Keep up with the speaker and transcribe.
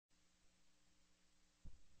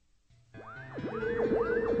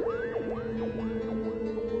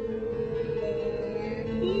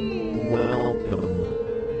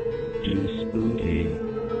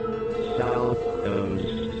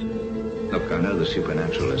know the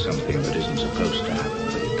supernatural is something that isn't supposed to happen,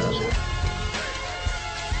 but it does happen.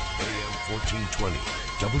 AM 1420,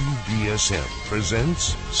 WBSM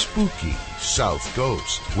presents Spooky South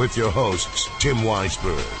Coast with your hosts, Tim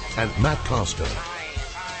Weisberg and Matt Costa.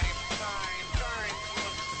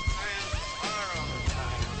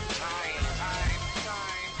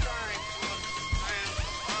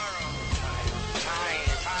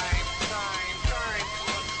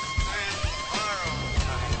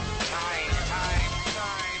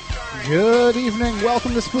 Good evening.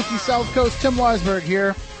 Welcome to Spooky South Coast. Tim Weisberg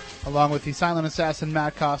here, along with the silent assassin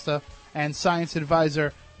Matt Costa and science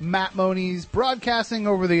advisor Matt Moniz, broadcasting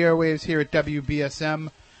over the airwaves here at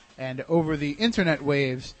WBSM and over the internet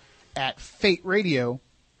waves at Fate Radio.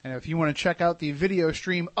 And if you want to check out the video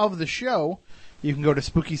stream of the show, you can go to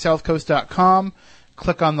SpookySouthCoast.com.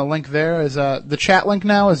 Click on the link there. Is the chat link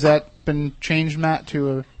now? Has that been changed, Matt,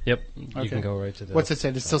 to a... Yep, okay. You can go right to the... What's it say?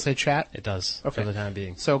 Does it still say chat? It does, okay. For the time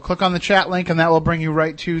being. So click on the chat link, and that will bring you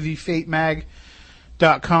right to the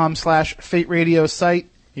fatemag.com/Fate Radio site.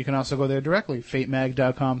 You can also go there directly,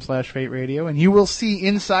 fatemag.com/Fate Radio, and you will see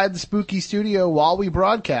inside the spooky studio while we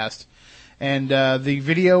broadcast. And the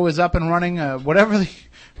video is up and running. Whatever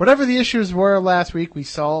the issues were last week, we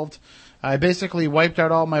solved. I basically wiped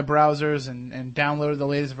out all my browsers and downloaded the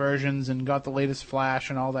latest versions and got the latest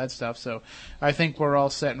Flash and all that stuff. So I think we're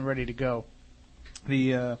all set and ready to go.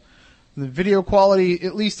 The video quality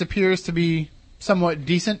at least appears to be somewhat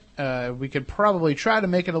decent. We could probably try to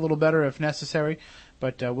make it a little better if necessary,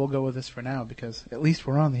 but we'll go with this for now because at least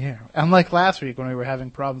we're on the air. Unlike last week when we were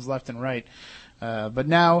having problems left and right. But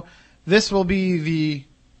now this will be the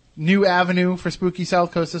new avenue for Spooky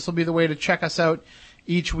South Coast. This will be the way to check us out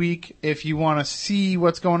each week. If you want to see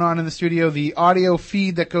what's going on in the studio, the audio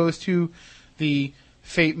feed that goes to the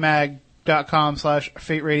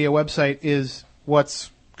fatemag.com/Fate Radio website is what's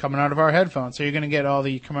coming out of our headphones. So you're going to get all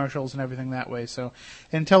the commercials and everything that way. So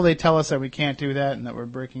until they tell us that we can't do that and that we're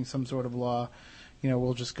breaking some sort of law,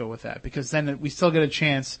 we'll just go with that. Because then we still get a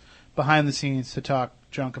chance behind the scenes to talk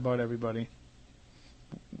junk about everybody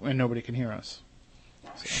and nobody can hear us.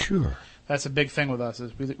 So Sure. that's a big thing with us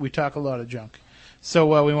is we talk a lot of junk.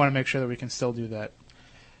 So we want to make sure that we can still do that.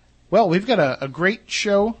 Well, we've got a great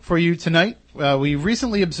show for you tonight. We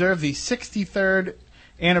recently observed the 63rd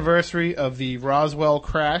anniversary of the Roswell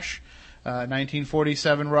crash,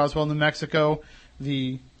 1947 Roswell, New Mexico,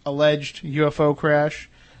 the alleged UFO crash.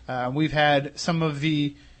 We've had some of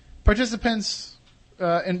the participants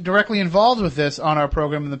directly involved with this on our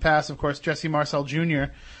program in the past. Of course, Jesse Marcel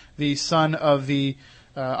Jr., the son of the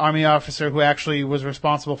Army officer who actually was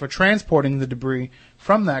responsible for transporting the debris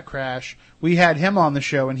from that crash. We had him on the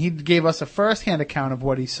show, and he gave us a first-hand account of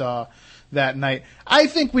what he saw that night. I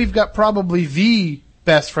think we've got probably the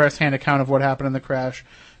best first-hand account of what happened in the crash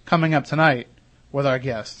coming up tonight with our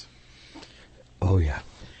guest. Oh, yeah.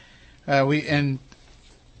 I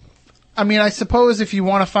suppose if you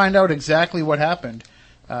want to find out exactly what happened,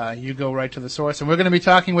 you go right to the source. And we're going to be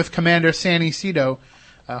talking with Commander Sanny Cito.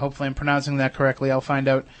 Hopefully I'm pronouncing that correctly. I'll find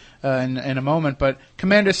out in a moment. But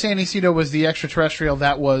Commander Sanny Cito was the extraterrestrial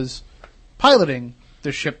that was piloting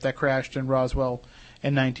the ship that crashed in Roswell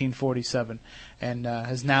in 1947 and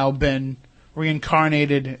has now been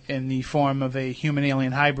reincarnated in the form of a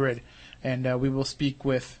human-alien hybrid. And we will speak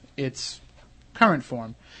with its current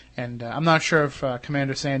form. And I'm not sure if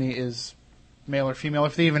Commander Sanny is male or female,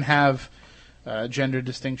 if they even have gender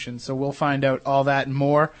distinctions. So we'll find out all that and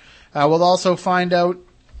more. We'll also find out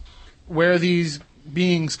where these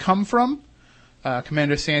beings come from.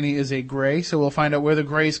 Commander Sanny is a gray, so we'll find out where the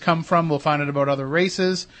grays come from. We'll find out about other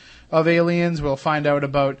races of aliens. We'll find out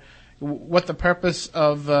about what the purpose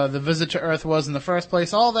of the visit to Earth was in the first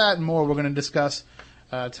place. All that and more we're going to discuss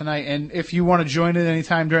tonight. And if you want to join in any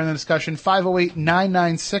time during the discussion,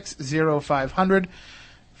 508-996-0500,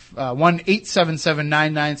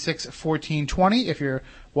 1-877-996-1420. If you're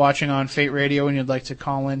watching on Fate Radio and you'd like to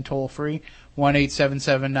call in toll free,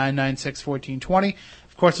 1-877-996-1420.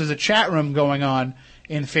 Of course, there's a chat room going on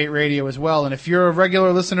in Fate Radio as well. And if you're a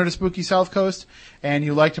regular listener to Spooky South Coast and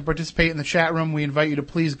you like to participate in the chat room, we invite you to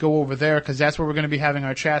please go over there because that's where we're going to be having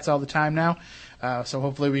our chats all the time now. So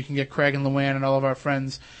hopefully we can get Craig and Luann and all of our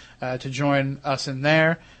friends to join us in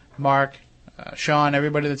there. Mark, Sean,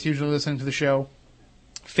 everybody that's usually listening to the show.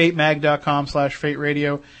 fatemag.com/Fate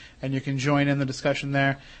Radio, and you can join in the discussion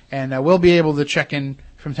there. And we'll be able to check in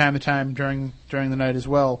from time to time during the night as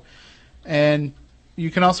well. And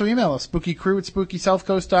you can also email us,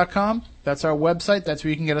 spookycrew@spookysouthcoast.com. That's our website. That's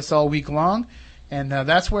where you can get us all week long. And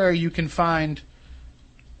that's where you can find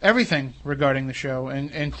everything regarding the show,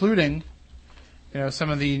 including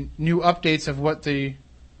some of the new updates of what the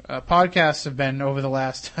podcasts have been over the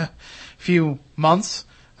last few months.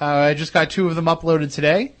 I just got 2 of them uploaded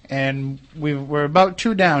today, and we're about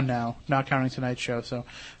 2 down now, not counting tonight's show. So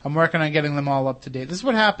I'm working on getting them all up to date. This is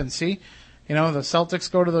what happens, see? You know, the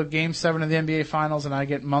Celtics go to the Game 7 of the NBA Finals, and I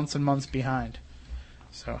get months and months behind.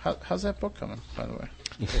 So how's that book coming, by the way?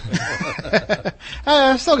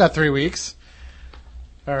 I've still got 3 weeks.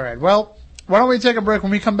 All right, well, why don't we take a break?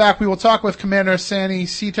 When we come back, we will talk with Commander Sanny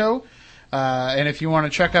Cito. And if you want to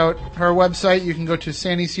check out her website, you can go to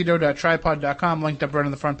sannycito.tripod.com, linked up right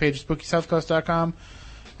on the front page of SpookySouthCoast.com.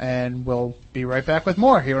 And we'll be right back with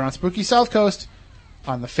more here on Spooky South Coast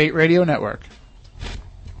on the Fate Radio Network.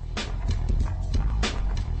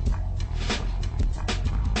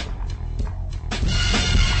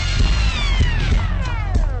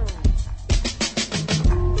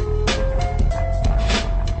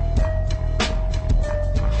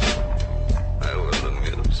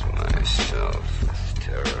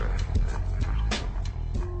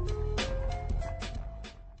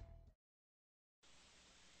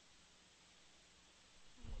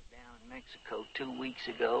 Mexico 2 weeks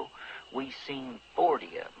ago, we seen 40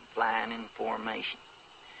 of them flying in formation.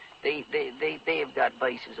 They have got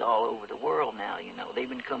bases all over the world now, you know. They've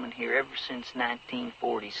been coming here ever since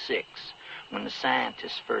 1946, when the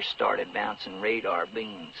scientists first started bouncing radar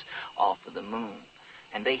beams off of the moon.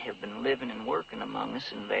 And they have been living and working among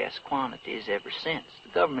us in vast quantities ever since.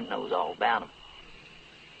 The government knows all about them.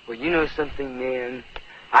 Well, you know something, man?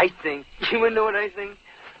 I think, you wanna know what I think?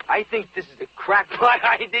 I think this is a crackpot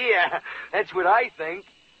idea. That's what I think.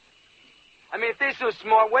 I mean, if they're so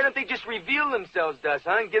smart, why don't they just reveal themselves to us,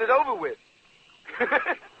 huh, and get it over with?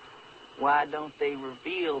 Why don't they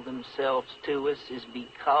reveal themselves to us is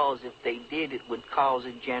because if they did, it would cause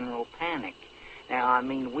a general panic. Now, I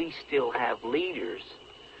mean, we still have leaders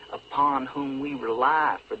upon whom we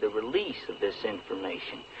rely for the release of this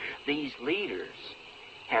information. These leaders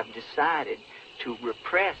have decided to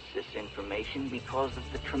repress this information because of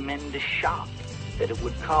the tremendous shock that it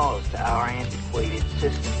would cause to our antiquated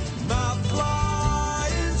system. My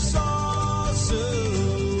flying saucer,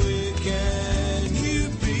 where can you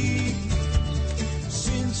be?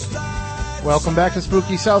 Welcome back to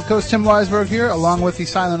Spooky South Coast. Tim Weisberg here, along with the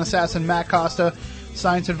silent assassin Matt Costa,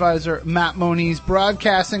 science advisor Matt Moniz,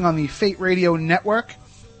 broadcasting on the Fate Radio Network.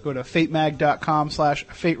 Go to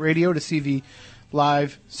fatemag.com/Fate Radio to see the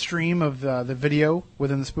live stream of the video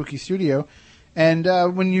within the Spooky Studio. And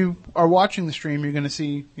when you are watching the stream, you're going to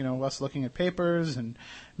see, you know, us looking at papers and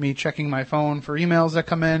me checking my phone for emails that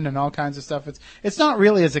come in and all kinds of stuff. It's not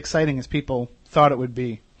really as exciting as people thought it would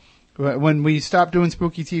be. When we stopped doing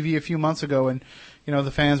Spooky TV a few months ago and, you know,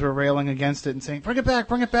 the fans were railing against it and saying, bring it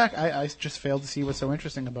back, I just failed to see what's so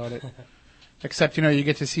interesting about it. Except, you know, you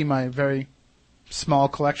get to see my very small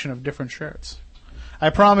collection of different shirts. I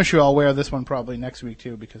promise you I'll wear this one probably next week,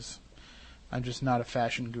 too, because I'm just not a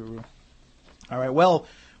fashion guru. All right, well,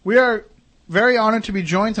 we are very honored to be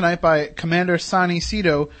joined tonight by Commander Sanny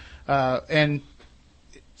Cito. And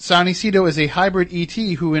Sanny Cito is a hybrid ET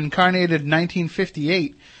who incarnated in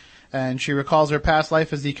 1958, and she recalls her past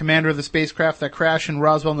life as the commander of the spacecraft that crashed in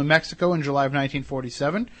Roswell, New Mexico in July of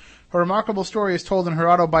 1947. Her remarkable story is told in her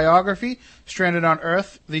autobiography, Stranded on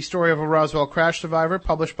Earth, the story of a Roswell crash survivor,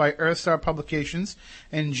 published by Earthstar Publications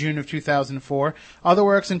in June of 2004. Other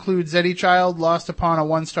works include Zeddy Child, Lost Upon a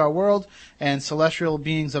One-Star World, and Celestial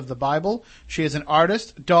Beings of the Bible. She is an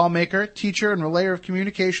artist, doll maker, teacher, and relayer of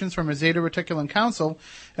communications from a Zeta Reticulum Council,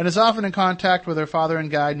 and is often in contact with her father and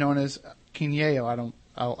guide known as Kinyeo.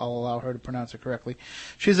 I'll allow her to pronounce it correctly.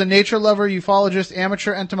 She's a nature lover, ufologist,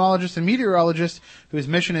 amateur entomologist, and meteorologist whose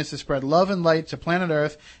mission is to spread love and light to planet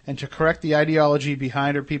Earth and to correct the ideology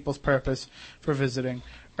behind her people's purpose for visiting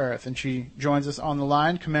Earth. And she joins us on the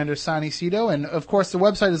line, Commander Sanny Cito. And, of course, the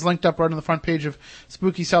website is linked up right on the front page of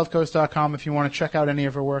SpookySouthCoast.com if you want to check out any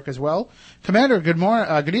of her work as well. Commander,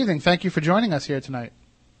 good evening. Thank you for joining us here tonight.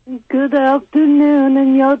 Good afternoon,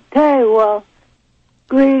 and Yotewa.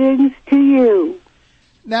 Greetings to you.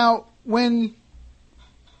 Now, when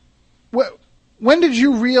did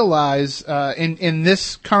you realize in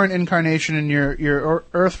this current incarnation in your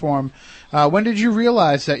Earth form? When did you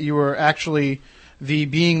realize that you were actually the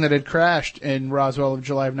being that had crashed in Roswell of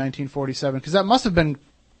July of 1947? Because that must have been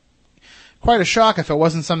quite a shock if it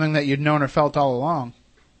wasn't something that you'd known or felt all along.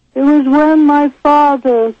 It was when my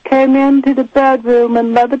father came into the bedroom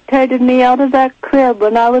and levitated me out of that crib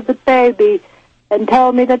when I was a baby, and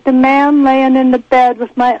told me that the man laying in the bed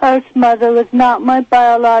with my Earth mother was not my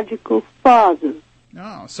biological father.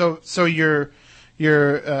 Oh, so your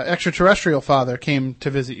extraterrestrial father came to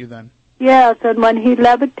visit you then? Yes, and when he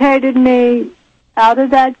levitated me out of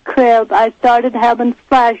that crib, I started having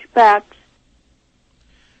flashbacks.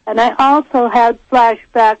 And I also had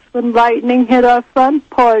flashbacks when lightning hit our front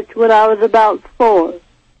porch when I was about 4.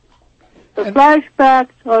 The flashbacks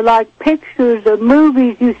are like pictures of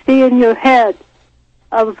movies you see in your head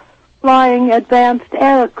of flying advanced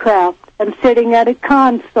aircraft and sitting at a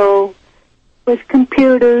console with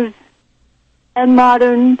computers and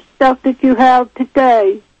modern stuff that you have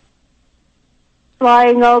today,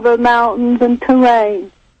 flying over mountains and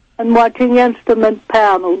terrain and watching instrument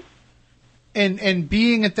panels. And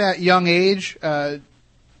being at that young age,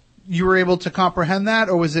 you were able to comprehend that,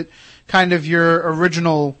 or was it kind of your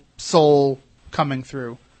original soul coming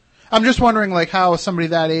through? I'm just wondering, like, how somebody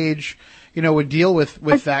that age, would deal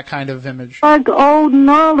with that kind of image. Like old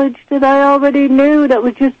knowledge that I already knew that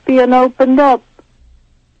was just being opened up.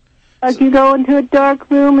 Like you go into a dark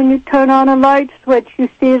room and you turn on a light switch, you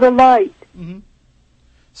see the light. Mm-hmm.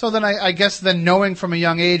 So then I guess then knowing from a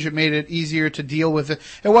young age, it made it easier to deal with it.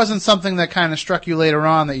 It wasn't something that kind of struck you later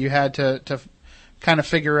on that you had to kind of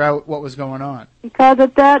figure out what was going on. Because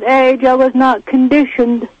at that age, I was not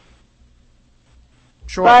conditioned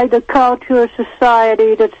by the culture or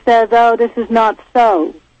society that says, oh, this is not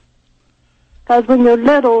so. Because when you're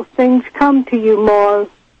little, things come to you more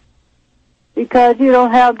because you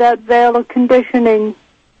don't have that veil of conditioning.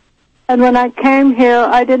 And when I came here,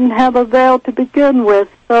 I didn't have a veil to begin with,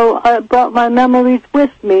 so I brought my memories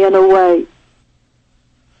with me in a way.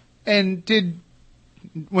 And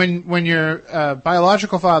when your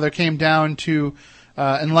biological father came down to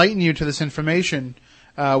enlighten you to this information,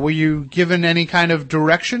 were you given any kind of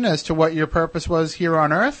direction as to what your purpose was here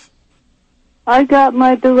on Earth? I got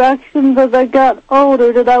my directions as I got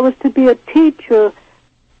older that I was to be a teacher.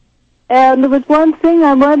 And there was one thing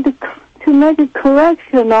I wanted to make a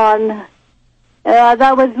correction on. As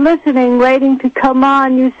I was listening, waiting to come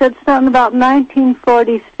on, you said something about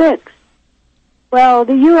 1946. Well,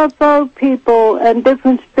 the UFO people and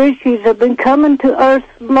different species have been coming to Earth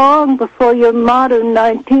long before your modern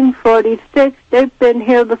 1946. They've been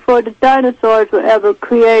here before the dinosaurs were ever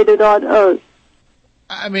created on Earth.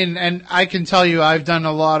 I mean, and I can tell you I've done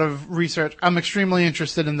a lot of research. I'm extremely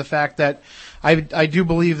interested in the fact that I do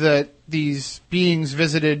believe that these beings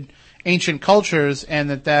visited ancient cultures and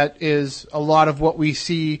that is a lot of what we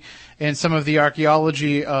see in some of the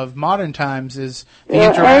archaeology of modern times is the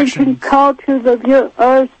interactions. Ancient cultures of your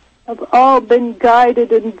Earth have all been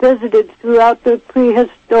guided and visited throughout their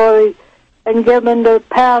prehistory and given their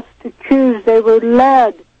paths to choose. They were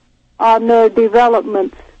led on their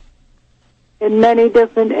developments in many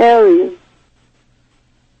different areas.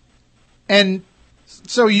 And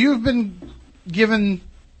so you've been given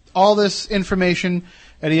all this information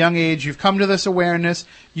at a young age. You've come to this awareness.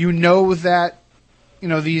 You know that,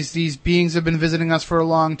 these beings have been visiting us for a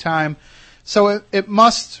long time. So it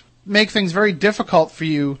must make things very difficult for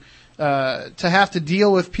you to have to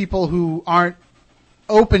deal with people who aren't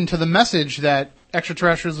open to the message that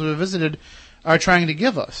extraterrestrials who have visited are trying to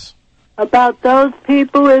give us. About those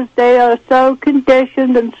people is they are so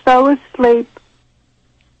conditioned and so asleep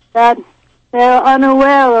that they're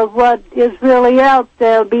unaware of what is really out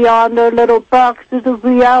there beyond their little boxes of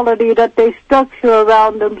reality that they structure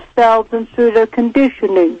around themselves and through their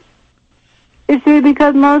conditioning. You see,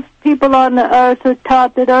 because most people on the Earth are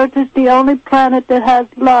taught that Earth is the only planet that has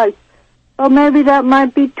life. Well, maybe that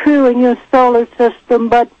might be true in your solar system,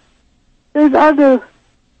 but there's other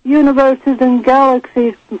universes and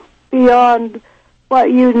galaxies beyond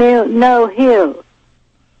what you know here.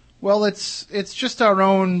 Well, it's just our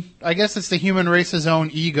own, I guess it's the human race's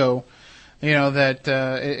own ego, that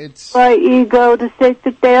it's... My ego to think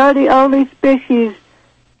that they are the only species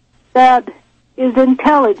that is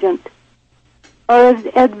intelligent or is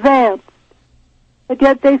advanced. But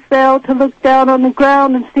yet they fail to look down on the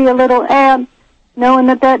ground and see a little ant, knowing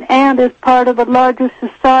that ant is part of a larger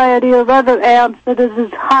society of other ants that is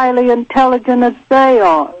as highly intelligent as they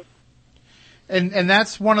are. And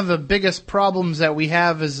that's one of the biggest problems that we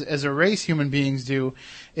have as a race, human beings do,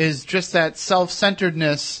 is just that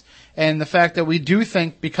self-centeredness and the fact that we do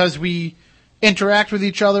think because we interact with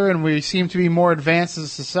each other and we seem to be more advanced as a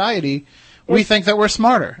society, we think that we're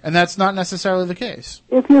smarter, and that's not necessarily the case.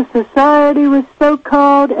 If your society was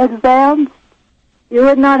so-called advanced, you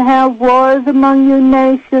would not have wars among your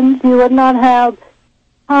nations, you would not have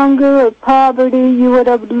hunger or poverty, you would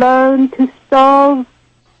have learned to solve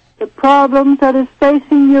the problems that is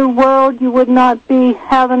facing your world. You would not be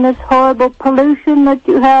having this horrible pollution that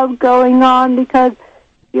you have going on because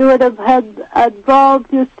you would have had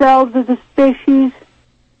evolved yourselves as a species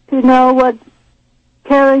to know what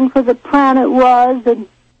caring for the planet was, and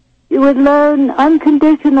You would learn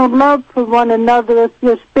unconditional love for one another if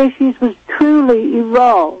your species was truly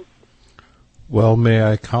evolved. Well, may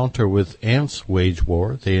I counter with ants wage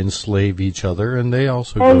war? They enslave each other, and they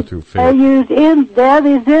also go through fear. They use that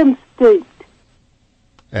is instinct.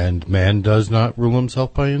 And man does not rule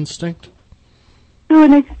himself by instinct? To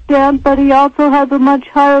an extent, but he also has a much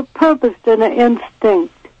higher purpose than an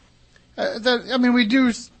instinct.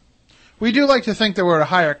 We do like to think that we're at a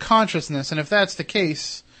higher consciousness, and if that's the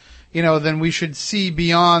case, then we should see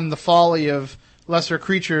beyond the folly of lesser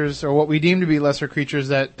creatures, or what we deem to be lesser creatures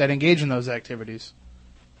that engage in those activities.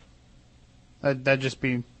 That'd just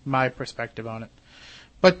be my perspective on it.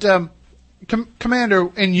 But Commander,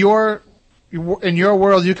 in your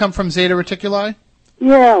world, you come from Zeta Reticuli?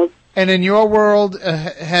 Yes. And in your world,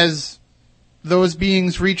 has those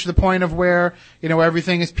beings reached the point of where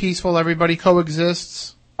everything is peaceful, everybody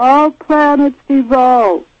coexists? All planets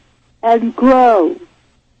evolve and grow.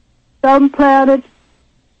 Some planets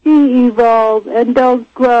de-evolve and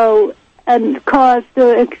don't grow and cause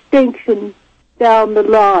their extinction down the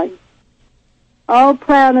line. All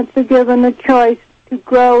planets are given a choice to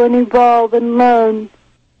grow and evolve and learn.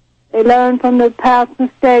 They learn from their past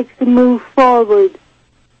mistakes and move forward.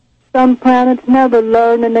 Some planets never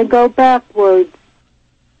learn and they go backwards.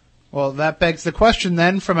 Well, that begs the question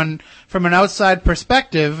then, from an outside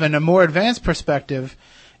perspective and a more advanced perspective,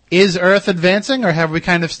 is Earth advancing or have we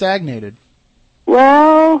kind of stagnated?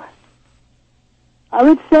 Well, I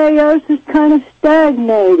would say Earth is kind of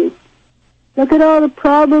stagnated. Look at all the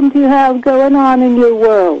problems you have going on in your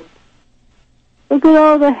world. Look at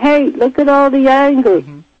all the hate. Look at all the anger.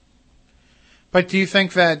 Mm-hmm. But do you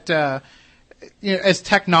think that as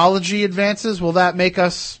technology advances, will that make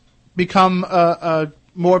us become a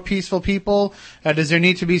more peaceful people? Does there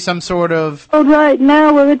need to be some sort of... Well, right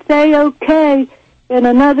now, we would say, okay, in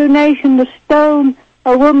another nation to stone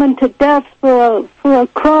a woman to death for a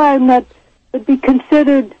crime that would be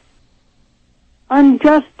considered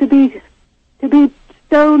unjust to be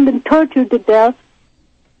stoned and tortured to death.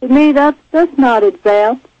 To me, that's not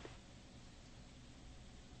advanced.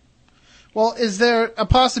 Well, is there a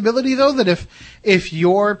possibility, though, that if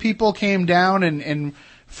your people came down and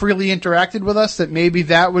freely interacted with us, that maybe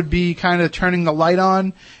that would be kind of turning the light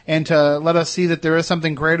on and to let us see that there is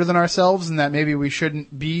something greater than ourselves and that maybe we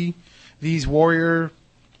shouldn't be these warrior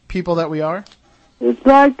people that we are? It's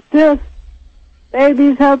like this.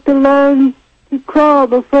 Babies have to learn to crawl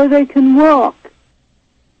before they can walk.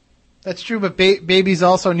 That's true, but babies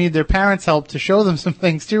also need their parents' help to show them some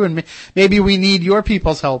things, too, and maybe we need your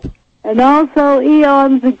people's help. And also,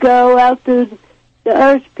 eons ago, after the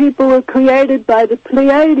Earth's people were created by the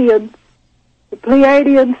Pleiadians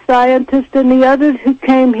scientists and the others who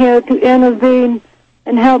came here to intervene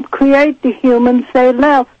and help create the humans, they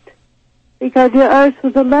left. Because the Earth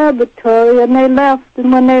was a laboratory, and they left.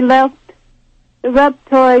 And when they left, the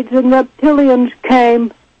reptoids and reptilians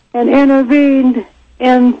came and intervened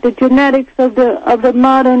in the genetics of the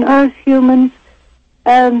modern Earth humans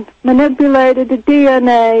and manipulated the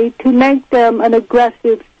DNA to make them an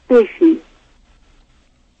aggressive species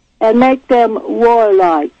and make them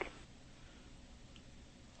warlike.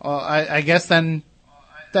 Well, I guess then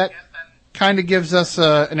that kind of gives us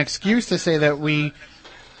an excuse to say that we're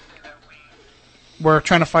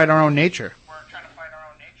trying to fight our own nature.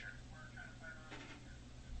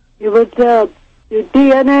 It was your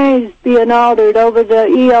DNA is being altered over the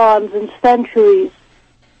eons and centuries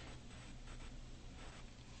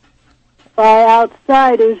by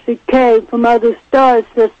outsiders that came from other star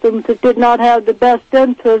systems that did not have the best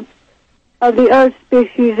interests of the Earth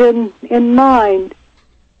species in mind.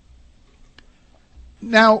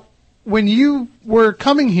 Now, when you were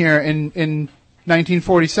coming here in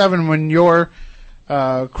 1947, when your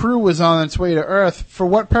crew was on its way to Earth, for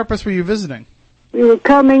what purpose were you visiting? We were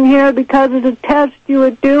coming here because of the test you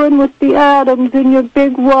were doing with the atoms in your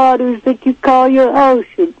big waters that you call your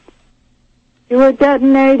oceans. You were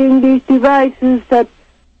detonating these devices that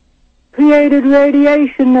created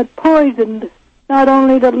radiation that poisoned not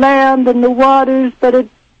only the land and the waters, but it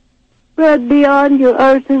spread beyond your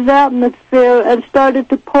Earth's atmosphere and started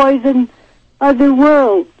to poison other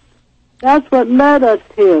worlds. That's what led us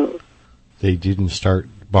here. They didn't start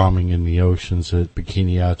bombing in the oceans at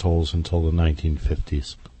Bikini Atolls until the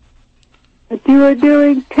 1950s. But you were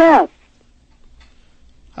doing tests.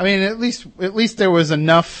 I mean, at least there was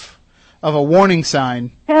enough of a warning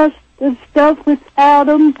sign. Tests and stuff with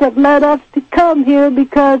atoms that led us to come here,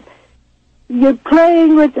 because you're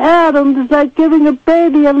playing with atoms is like giving a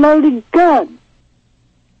baby a loaded gun.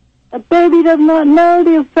 A baby does not know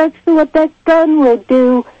the effects of what that gun will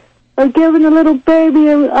do, or giving a little baby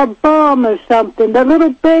a bomb or something. The little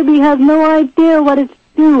baby has no idea what it's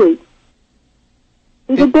doing.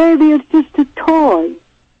 The baby is just a toy.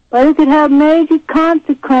 But it could have major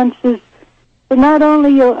consequences for not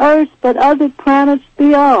only your Earth, but other planets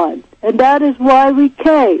beyond. And that is why we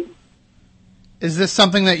came. Is this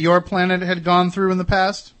something that your planet had gone through in the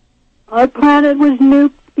past? Our planet was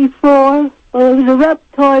nuked before, or the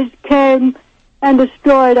reptoids came and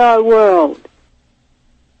destroyed our world.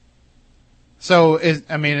 So, is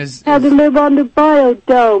had to live under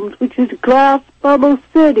biodomes, which is glass bubble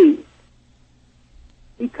cities.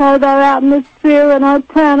 Because our atmosphere and our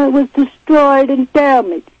planet was destroyed and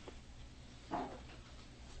damaged.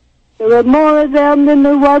 There were more of them than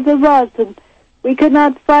there was of us, and we could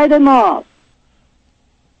not fight them off.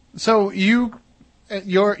 So your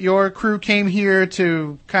crew came here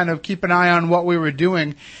to kind of keep an eye on what we were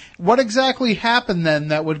doing. What exactly happened then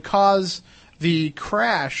that would cause the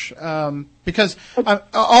crash? Because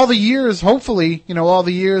all the years, hopefully, all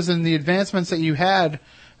the years and the advancements that you had,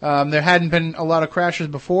 there hadn't been a lot of crashes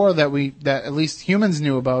before that at least humans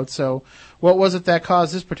knew about. So what was it that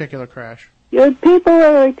caused this particular crash? Your people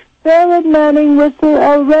are experimenting with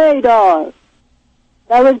a radar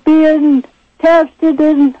that was being tested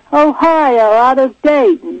in Ohio out of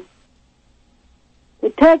Dayton.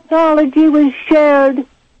 The technology was shared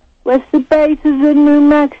with the bases in New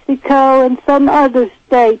Mexico and some other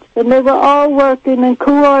states, and they were all working and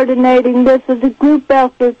coordinating this as a group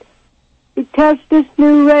effort to test this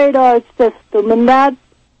new radar system, and that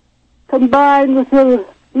combined with a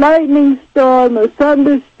lightning storm or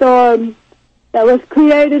thunderstorm that was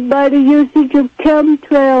created by the usage of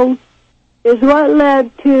chemtrails is what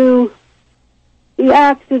led to the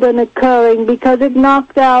accident occurring, because it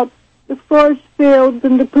knocked out the force fields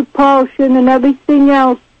and the propulsion and everything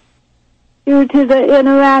else due to the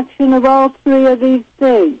interaction of all three of these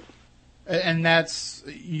things. And that's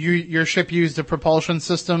your ship used a propulsion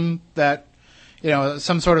system that,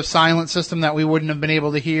 some sort of silent system that we wouldn't have been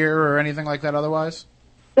able to hear or anything like that otherwise?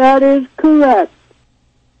 That is correct.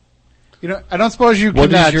 I don't suppose you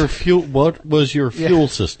can... What was your fuel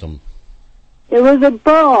system? It was a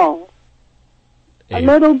ball. A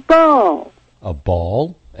little ball. A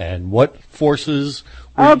ball? And what forces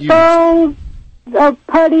were a used? Ball of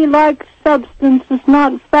putty-like substance is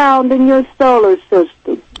not found in your solar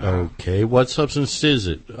system. Okay, what substance is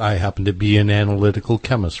it? I happen to be an analytical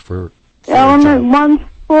chemist for Element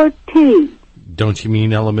 114. Don't you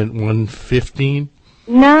mean element 115?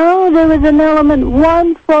 No, there was an element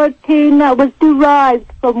 114 that was derived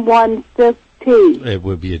from 115. It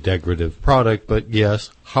would be a degradative product, but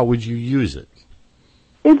yes, how would you use it?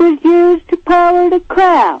 It was used to power the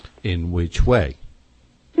craft. In which way?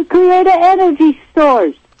 To create an energy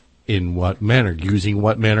source. In what manner? Using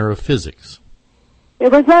what manner of physics?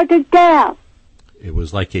 It was like a gas. It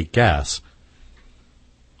was like a gas.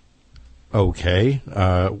 Okay,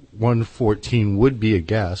 114 would be a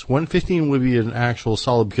gas. 115 would be an actual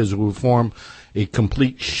solid because it would form a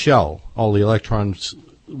complete shell. All the electrons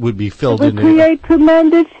would be filled in. It would create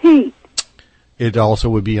tremendous heat. It also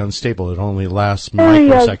would be unstable. It only lasts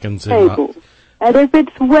microseconds. And if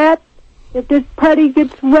it's wet, if this putty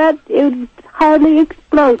gets wet, it's highly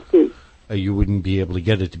explosive. You wouldn't be able to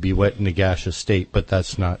get it to be wet in a gaseous state, but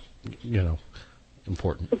that's not,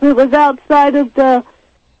 important. If it was outside of the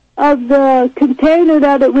container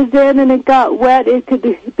that it was in and it got wet, it could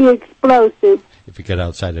be explosive. If it got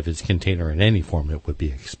outside of its container in any form, it would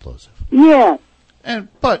be explosive. Yeah.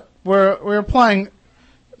 But we're applying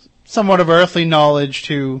somewhat of earthly knowledge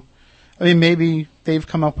to, maybe they've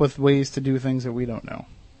come up with ways to do things that we don't know.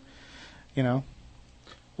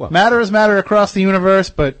 Well, matter is matter across the universe,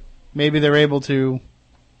 but maybe they're able to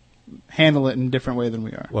handle it in a different way than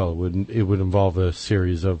we are. Well, it would involve a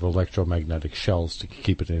series of electromagnetic shells to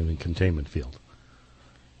keep it in a containment field.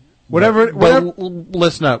 Whatever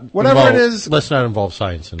let's not involve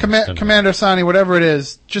science in this. Commander Sani, whatever it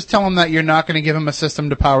is, just tell him that you're not going to give him a system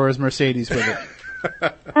to power his Mercedes with it.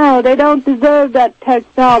 No, they don't deserve that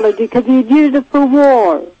technology because he'd use it for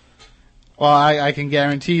war. Well, I can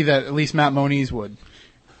guarantee that at least Matt Moniz would.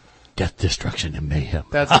 Death, destruction, and mayhem.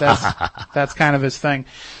 That's kind of his thing.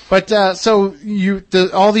 But so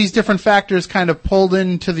all these different factors kind of pulled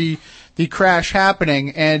into the crash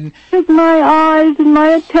happening, and took my eyes and my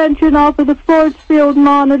attention off of the force field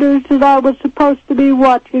monitors that I was supposed to be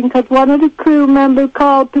watching, because one of the crew members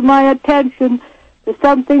called to my attention to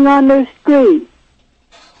something on their screen.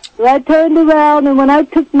 So I turned around, and when I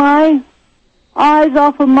took my eyes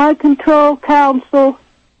off of my control console,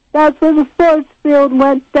 that's where the force field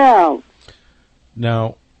went down.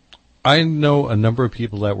 Now, I know a number of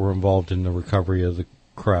people that were involved in the recovery of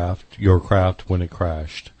your craft when it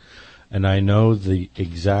crashed, and I know the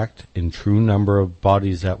exact and true number of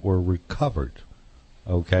bodies that were recovered.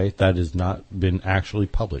 Okay, that has not been actually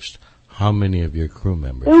published. How many of your crew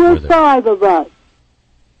members There were were there? 5 of us.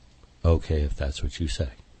 Okay, if that's what you say.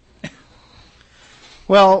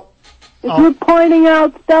 Well, If you're pointing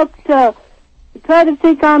out stuff to try to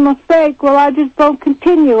think I'm a fake, well, I just don't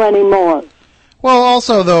continue anymore.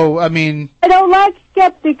 also though, I mean, I don't like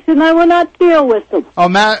skeptics, and I will not deal with them.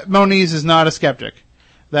 Matt Moniz is not a skeptic.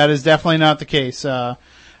 That is definitely not the case.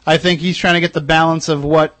 I think he's trying to get the balance of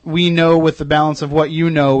what we know with the balance of what you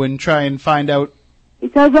know, and try and find out.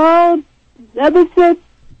 Because ever since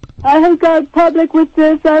I have gone public with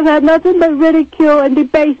this, I've had nothing but ridicule and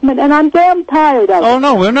debasement, and I'm damn tired of it. Oh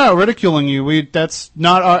no, we're not ridiculing you. That's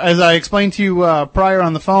not our, as I explained to you prior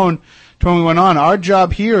on the phone to when we went on. Our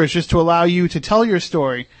job here is just to allow you to tell your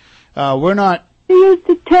story. We're not. They used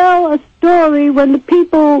to tell a story when the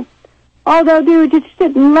people, all they'll do is just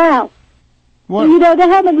sit and laugh. What? You know, they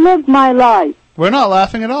haven't lived my life. We're not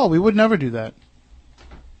laughing at all. We would never do that.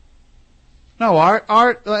 No,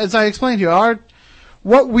 our as I explained to you,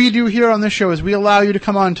 what we do here on this show is we allow you to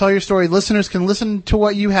come on and tell your story. Listeners can listen to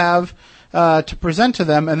what you have to present to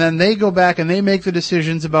them, and then they go back and they make the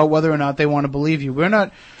decisions about whether or not they want to believe you.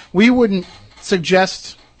 We wouldn't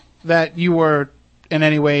suggest that you were in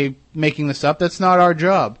any way making this up. That's not our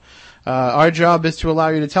job. Our job is to allow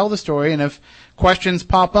you to tell the story, and if questions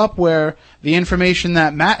pop up where the information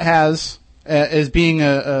that Matt has as being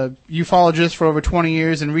a ufologist for over 20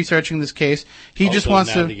 years and researching this case, he just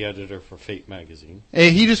wants to. The editor for Fate magazine.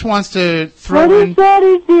 He just wants to throw What in. is that?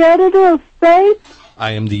 He's the editor of Fate?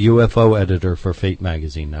 I am the UFO editor for Fate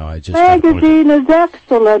magazine now. I just got appointed. Magazine is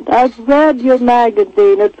excellent. I've read your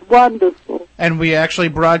magazine. It's wonderful. And we actually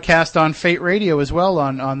broadcast on Fate Radio as well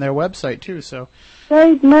on their website too. So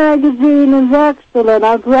Fate magazine is excellent.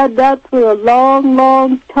 I've read that for a long,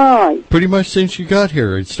 long time. Pretty much since you got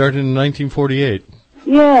here. It started in 1948.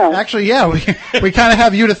 Yeah. actually, yeah, we kind of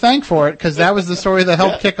have you to thank for it because that was the story that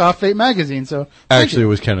helped kick off Fate magazine. So thank Actually, you. it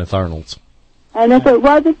was Kenneth Arnold's. And if it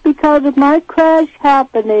wasn't because of my crash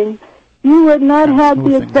happening, you would not have the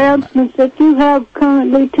smooth things advancements that you have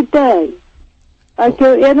currently today. Like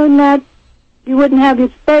your internet, you wouldn't have your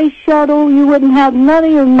space shuttle, you wouldn't have none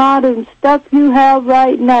of your modern stuff you have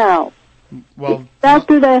right now. Well,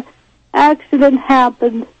 After the accident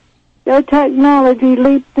happened, your technology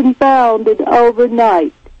leaped and bounded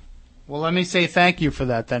overnight. well, let me say thank you for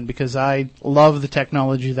that then, because I love the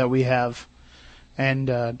technology that we have,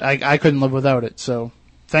 and I couldn't live without it. So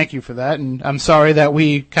thank you for that, and I'm sorry that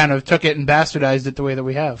we kind of took it and bastardized it the way that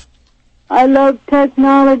we have. I love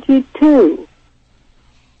technology too.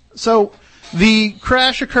 So the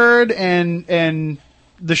crash occurred, and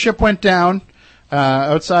the ship went down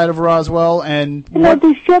outside of Roswell, and You know, what?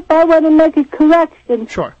 the ship, I want to make a correction.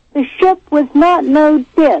 Sure. The ship was not no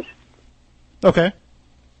disc. Okay.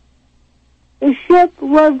 The ship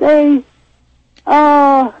was a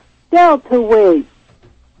delta wing,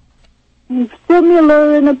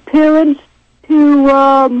 similar in appearance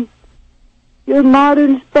to your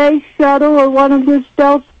modern space shuttle or one of your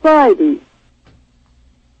stealth fighters.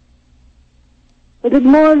 But it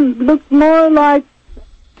looked more like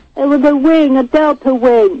it was a wing, a delta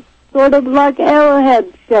wing, sort of like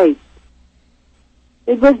arrowhead shape.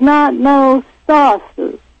 It was not no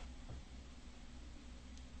saucer.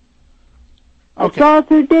 A Okay.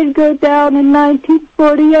 saucer did go down in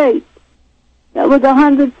 1948. That was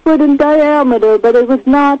 100 foot in diameter, but it was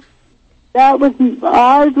not,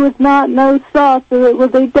 ours was not no saucer, it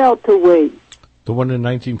was a delta wing. The one in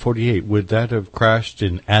 1948, would that have crashed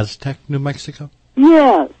in Aztec, New Mexico?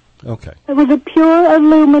 Yes, Okay. it was a pure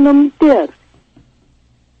aluminum disc.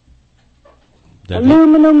 That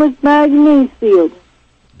Aluminum was magnesium.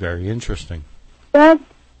 very interesting. Back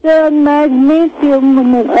then, magnesium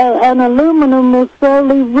and aluminum was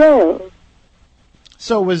fairly rare.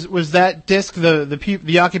 So was that disc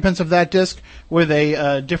the occupants of that disc, were they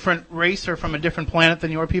a different race or from a different planet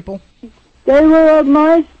than your people? They were of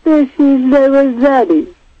my species, they were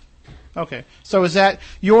Zeddies. Okay. So is that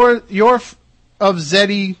your of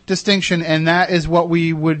Zeddy distinction, and that is what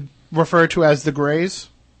we would refer to as the Greys?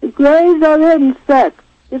 The Greys are insects.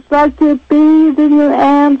 It's like your bees and your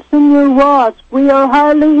ants and your wasps. We are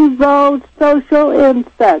highly evolved social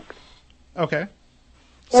insects. Okay.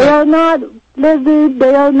 They are not lizard,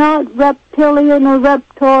 they are not reptilian or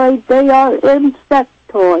reptoid, they are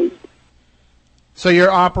insectoid. So you're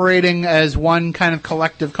operating as one kind of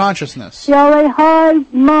collective consciousness. They are a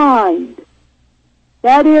hive mind.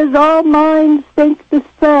 That is, all minds think the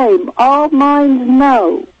same. All minds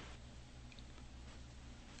know.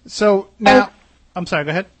 So now, I'm sorry,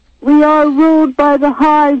 go ahead. We are ruled by the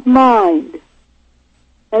hive mind.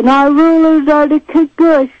 And our rulers are the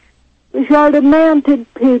Kigush, which are the manted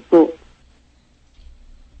people.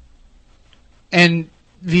 And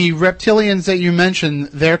the reptilians that you mentioned,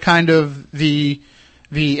 they're kind of the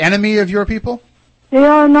enemy of your people? They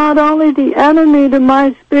are not only the enemy to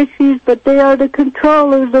my species, but they are the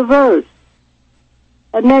controllers of Earth.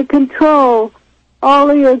 And they control all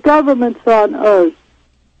of your governments on Earth.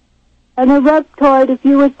 And a reptoid, if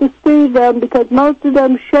you was to see them, because most of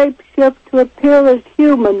them shape-shift to appear as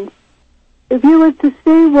humans, if you was to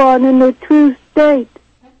see one in their true state,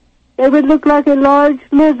 they would look like a large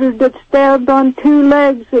lizard that stands on two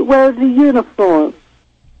legs that wears a uniform.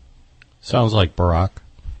 Sounds like Barack.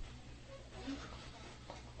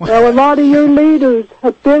 Well, a lot of your leaders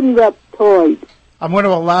have been reptoids. I'm going to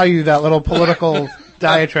allow you that little political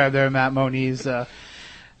diatribe there, Matt Moniz.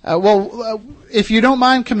 If you don't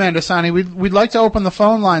mind, Commander Sani, we'd like to open the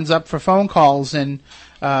phone lines up for phone calls and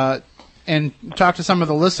talk to some of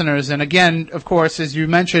the listeners. And again, of course, as you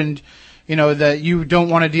mentioned, that you don't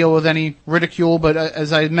want to deal with any ridicule. But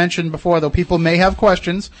as I mentioned before, though, people may have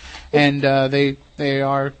questions, and they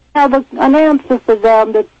are have an answer for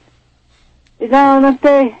them. That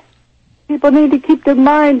people need to keep their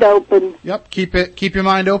mind open. Yep, keep your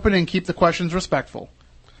mind open and keep the questions respectful.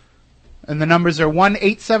 And the numbers are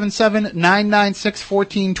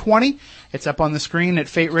 1-877-996-1420. It's up on the screen at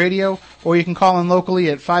Fate Radio, or you can call in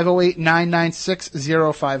locally at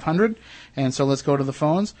 508-996-0500. And so let's go to the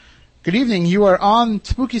phones. Good evening. You are on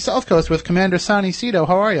Spooky South Coast with Commander Sani Cito.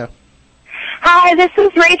 How are you? Hi, this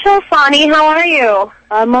is Rachel Sani. How are you?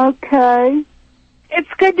 I'm okay. It's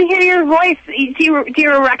good to hear your voice. Do you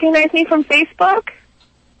recognize me from Facebook?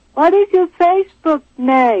 What is your Facebook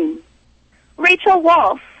name? Rachel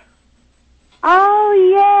Wolf. Oh,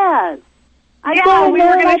 yes. We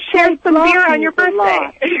were going to share some beer on your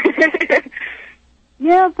birthday.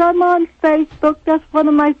 Yes, I'm on Facebook. That's one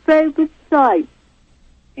of my favorite sites.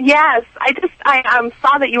 Yes, I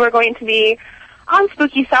saw that you were going to be on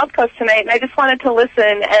Spooky South Coast tonight, and I just wanted to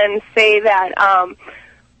listen and say that,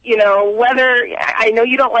 whether, I know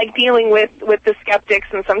you don't like dealing with the skeptics,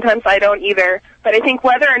 and sometimes I don't either, but I think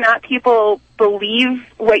whether or not people believe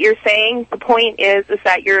what you're saying, the point is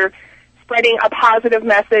that you're spreading a positive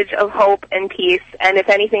message of hope and peace, and if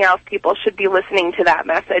anything else, people should be listening to that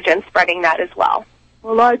message and spreading that as well.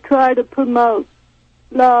 Well, I try to promote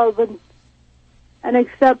love and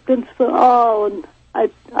acceptance for all, and I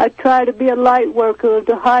try to be a light worker of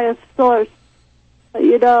the highest source. But,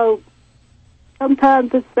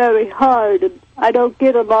 sometimes it's very hard, and I don't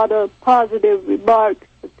get a lot of positive remarks.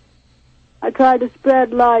 But I try to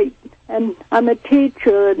spread light, and I'm a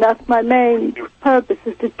teacher, and that's my main purpose,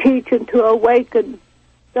 is to teach and to awaken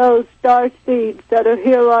those star seeds that are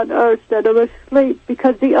here on Earth that are asleep,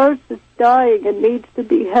 because the Earth is dying and needs to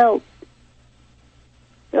be helped.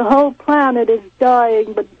 The whole planet is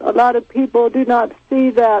dying, but a lot of people do not see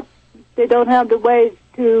that. They don't have the ways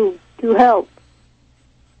to help.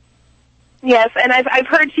 Yes, and I've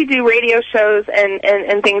heard you do radio shows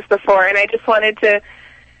and things before, and I just wanted to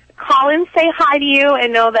call and say hi to you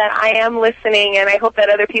and know that I am listening, and I hope that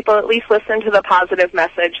other people at least listen to the positive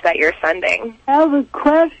message that you're sending. I have a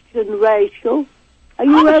question, Rachel. Are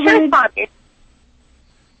you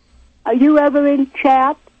ever in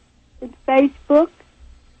chat in Facebook?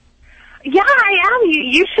 Yeah, I am.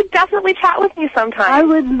 You should definitely chat with me sometime. I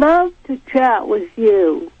would love to chat with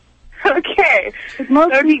you. Okay. But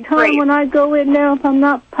most of the time great. when I go in there, if I'm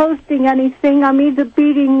not posting anything, I'm either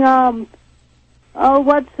beating,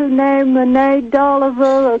 what's her name, Renee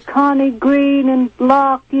Dolliver or Connie Green in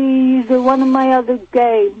Blockies or one of my other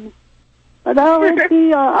games. But I would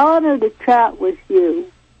be honored to chat with you.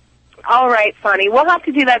 All right, Sonny. We'll have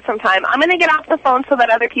to do that sometime. I'm going to get off the phone so that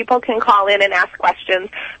other people can call in and ask questions.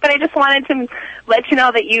 But I just wanted to let you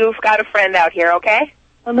know that you've got a friend out here, okay?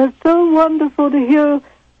 And it's so wonderful to hear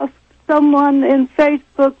someone in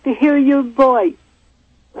Facebook, to hear your voice.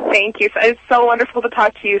 Thank you. It's so wonderful to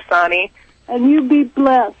talk to you, Sonny. And you be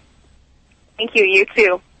blessed. Thank you. You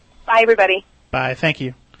too. Bye, everybody. Bye. Thank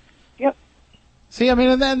you. Yep. See, I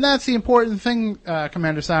mean, and that's the important thing,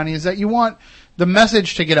 Commander Sani, is that you want the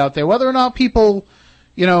message to get out there, whether or not people,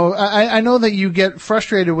 I know that you get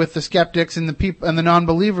frustrated with the skeptics and the people and the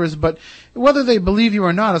non-believers, but whether they believe you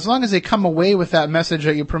or not, as long as they come away with that message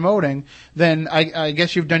that you're promoting, then I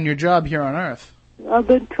guess you've done your job here on Earth. I've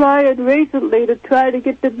been trying recently to try to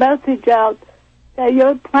get the message out that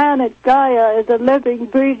your planet Gaia is a living,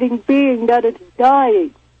 breathing being that is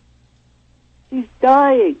dying. She's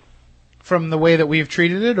dying. From the way that we've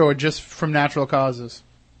treated it, or just from natural causes?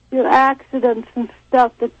 accidents and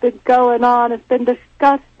stuff that's been going on. It's been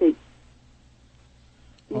disgusting.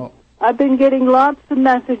 Well, I've been getting lots of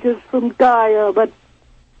messages from Gaia, but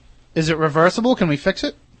is it reversible? Can we fix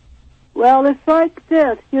it? well, it's like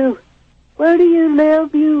this. Where do you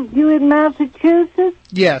live? You in Massachusetts?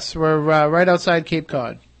 Yes, we're right outside Cape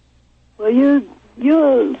Cod. Well,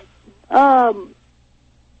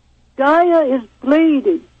 Gaia is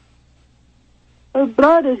bleeding. Her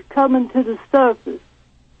blood is coming to the surface.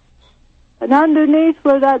 And underneath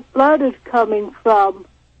where that blood is coming from,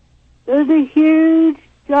 there's a huge,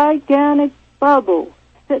 gigantic bubble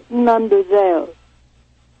sitting under there.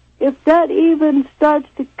 If that even starts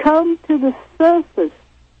to come to the surface,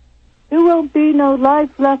 there won't be no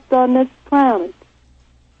life left on this planet.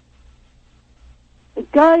 The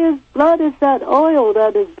Gaia's blood is that oil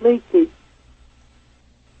that is leaking.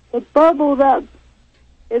 The bubble that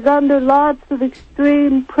is under lots of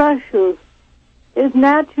extreme pressure is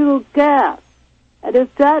natural gas. And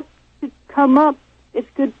if that should come up, it's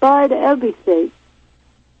goodbye to everything.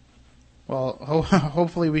 Well,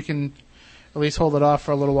 hopefully we can at least hold it off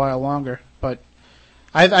for a little while longer. But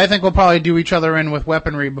I think we'll probably do each other in with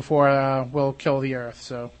weaponry before we'll kill the Earth.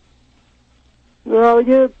 So. Well,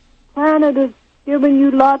 your planet is giving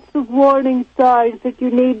you lots of warning signs that you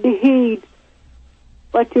need to heed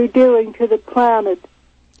what you're doing to the planet.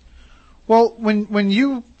 Well, when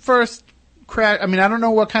you first crashed, I mean, I don't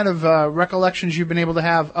know what kind of recollections you've been able to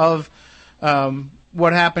have of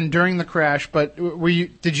what happened during the crash, but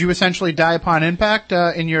did you essentially die upon impact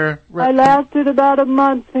in your... I lasted about a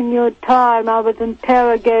month in your time. I was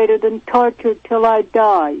interrogated and tortured till I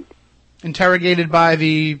died. Interrogated by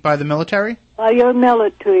the military? By your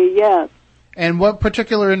military, yes. And what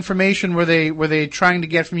particular information were they trying to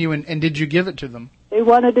get from you, and did you give it to them? They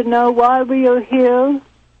wanted to know why we were here,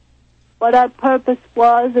 what our purpose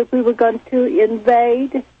was, if we were going to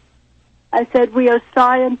invade. I said, we are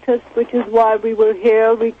scientists, which is why we were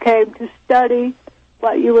here. We came to study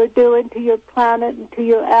what you were doing to your planet and to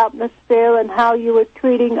your atmosphere and how you were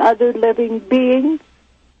treating other living beings.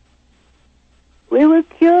 We were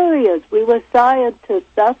curious. We were scientists.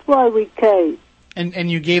 That's why we came. And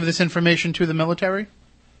you gave this information to the military?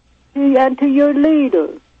 And to your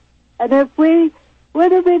leader. And if we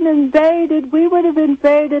would have been invaded, we would have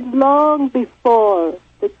invaded long before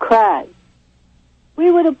the crash. We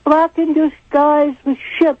would have blackened your skies with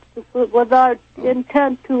ships with our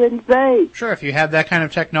intent to invade. Sure, if you had that kind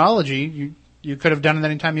of technology, you could have done it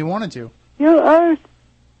any time you wanted to. Your Earth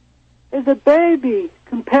is a baby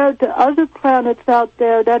compared to other planets out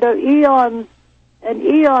there that are eons and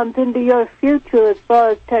eons into your future as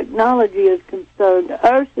far as technology is concerned.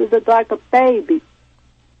 Earth is like a baby.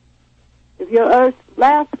 If your Earth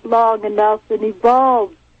lasts long enough and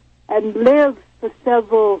evolves and lives for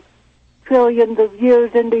several trillions of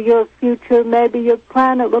years into your future, maybe your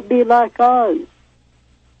planet will be like ours.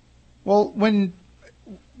 Well,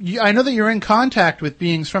 I know that you're in contact with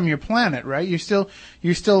beings from your planet, right? You still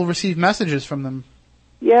receive messages from them.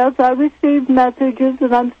 Yes, I receive messages,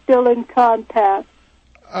 and I'm still in contact.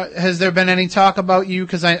 Has there been any talk about you?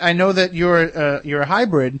 Because I know that you're a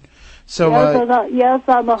hybrid. So yes,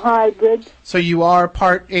 I'm a hybrid. So you are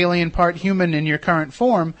part alien, part human in your current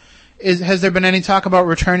form. Has there been any talk about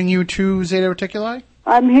returning you to Zeta Reticuli?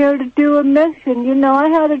 I'm here to do a mission. You know, I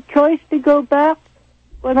had a choice to go back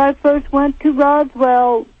when I first went to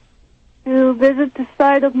Roswell to visit the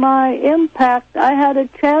site of my impact. I had a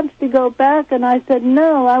chance to go back, and I said,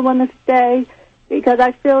 no, I want to stay because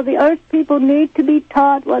I feel the Earth people need to be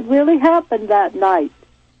taught what really happened that night.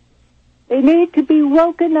 They need to be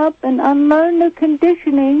woken up and unlearn the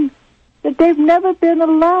conditioning that they've never been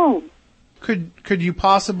alone. Could you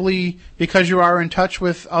possibly, because you are in touch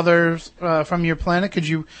with others from your planet, could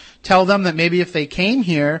you tell them that maybe if they came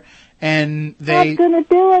here and they... Not going to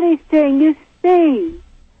do anything, you see.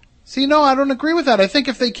 See, no, I don't agree with that. I think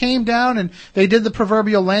if they came down and they did the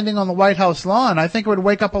proverbial landing on the White House lawn, I think it would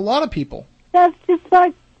wake up a lot of people. That's just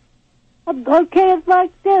like... Okay, it's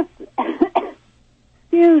like this.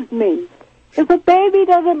 Excuse me. If a baby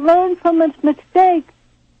doesn't learn from its mistakes,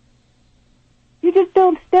 you just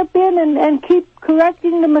don't step in and keep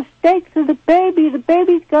correcting the mistakes of the baby. The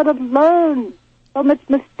baby's got to learn from its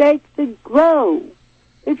mistakes to grow.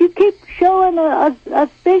 If you keep showing a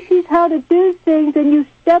species how to do things and you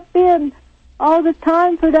step in all the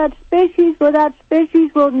time for that species, well, that species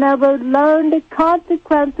will never learn the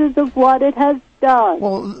consequences of what it has done.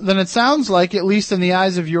 Well, then it sounds like, at least in the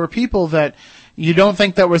eyes of your people, that you don't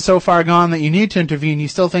think that we're so far gone that you need to intervene. You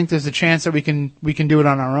still think there's a chance that we can do it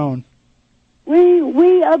on our own.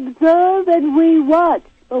 We observe and we watch,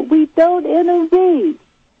 but we don't intervene.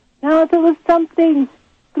 Now, if it was something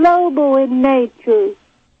global in nature,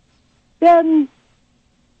 then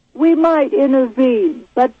we might intervene.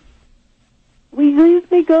 But we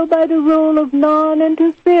usually go by the rule of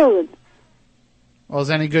non-interference. Well, as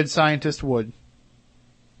any good scientist would.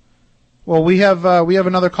 Well, we have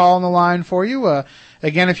another call on the line for you.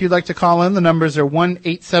 Again, if you'd like to call in, the numbers are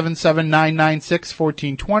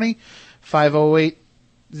 1-877-996-1420,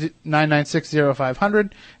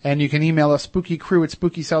 508-996-0500, and you can email us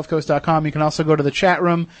spookycrew@spookysouthcoast.com. You can also go to the chat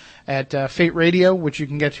room at Fate Radio, which you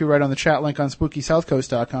can get to right on the chat link on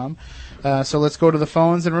spookysouthcoast.com. So let's go to the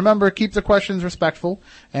phones, and remember, keep the questions respectful.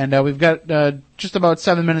 And we've got just about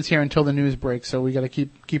 7 minutes here until the news breaks, so we got to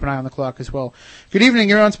keep an eye on the clock as well. Good evening.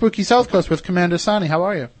 You're on Spooky South Coast with Commander Sani. How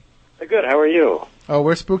are you? Good. How are you? Oh,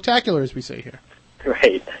 we're spooktacular, as we say here.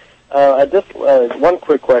 Great. I just one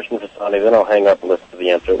quick question for Sonny, then I'll hang up and listen to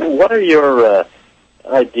the answer. What are your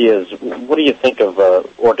ideas? What do you think of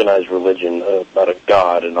organized religion, about a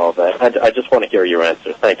god and all that? I just want to hear your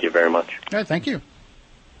answer. Thank you very much. Yeah, thank you.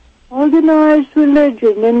 Organized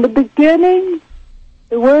religion. In the beginning,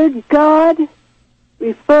 the word God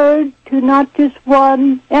referred to not just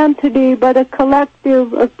one entity, but a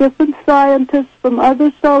collective of different scientists from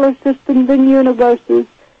other solar systems and universes.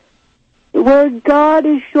 The word God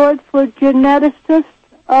is short for geneticist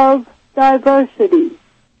of diversity.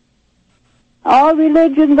 All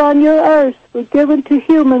religions on your earth were given to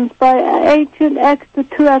humans by ancient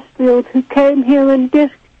extraterrestrials who came here in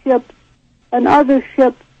disk ships and other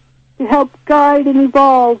ships to help guide and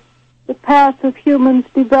evolve the path of humans'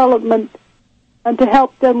 development and to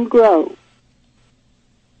help them grow.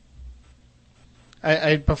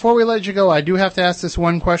 Before we let you go, I do have to ask this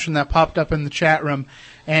one question that popped up in the chat room,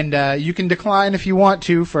 and you can decline if you want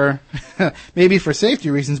to, for maybe for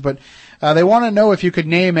safety reasons, but they want to know if you could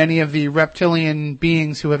name any of the reptilian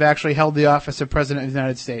beings who have actually held the office of President of the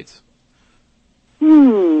United States.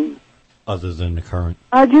 Other than the current.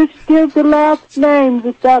 I'll just give the last names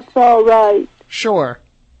if that's all right. Sure.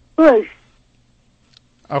 Bush.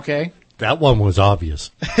 Okay. That one was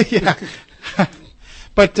obvious. Yeah.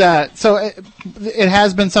 But so it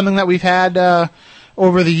has been something that we've had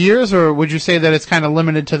over the years, or would you say that it's kind of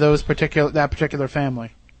limited to that particular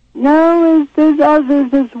family? No, there's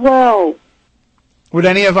others as well. Would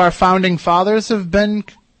any of our founding fathers have been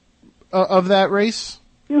of that race?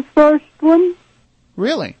 Your first one?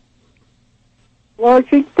 Really?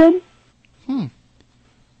 Washington?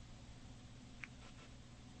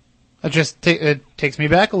 It takes me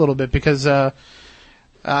back a little bit because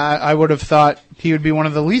I would have thought he would be one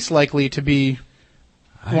of the least likely to be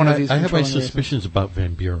one of these. I have my controlling suspicions about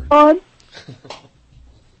Van Buren. Are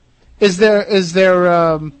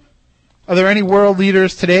there any world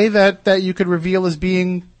leaders today that you could reveal as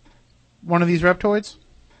being one of these reptoids?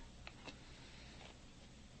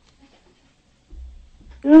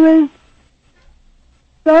 There is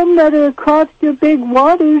some that are across your big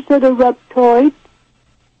waters that are reptoids.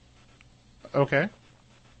 Okay.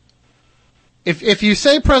 If you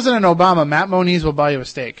say President Obama, Matt Moniz will buy you a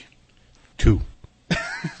steak. 2.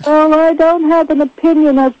 Well, I don't have an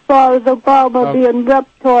opinion as far as Obama being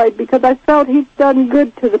reptoid because I felt he's done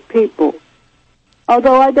good to the people.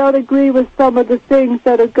 Although I don't agree with some of the things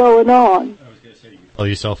that are going on. I was going to say, you call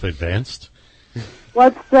yourself advanced?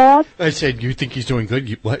 What's that? I said, you think he's doing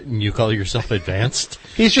good? What? And you call yourself advanced?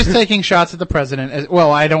 He's just taking shots at the president.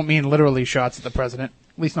 Well, I don't mean literally shots at the president.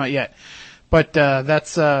 At least not yet. But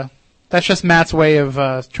that's just Matt's way of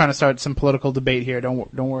trying to start some political debate here.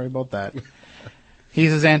 Don't worry about that.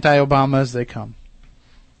 He's as anti-Obama as they come.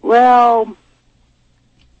 Well,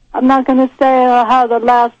 I'm not going to say how the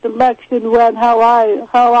last election went, how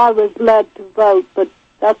I was led to vote, but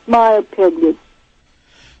that's my opinion.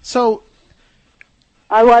 So,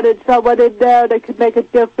 I wanted someone in there that could make a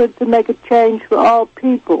difference and make a change for all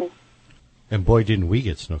people. And boy, didn't we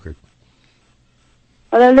get snookered.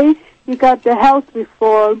 But at least you got the health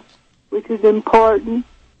reform, which is important.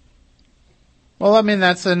 Well, I mean,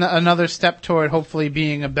 that's another step toward hopefully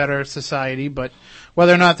being a better society, but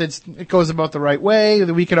whether or not it goes about the right way,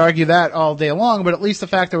 we could argue that all day long, but at least the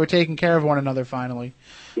fact that we're taking care of one another finally.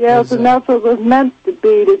 Yes, and that's what it was meant to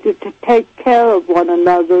be, to take care of one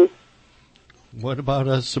another. What about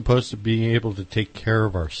us supposed to be able to take care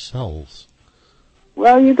of ourselves?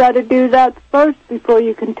 Well, you got to do that first before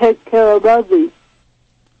you can take care of others.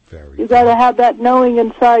 You got to have that knowing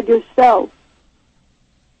inside yourself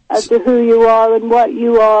as to who you are and what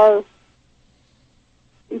you are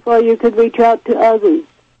before you could reach out to others.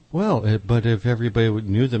 Well, but if everybody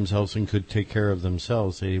knew themselves and could take care of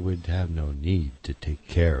themselves, they would have no need to take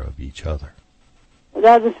care of each other. But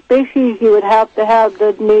as a species, you would have to have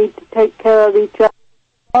the need to take care of each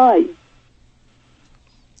other.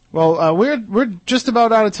 Well, we're just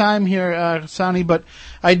about out of time here, Sonny, but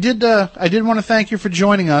I did want to thank you for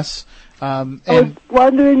joining us. I was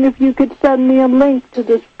wondering if you could send me a link to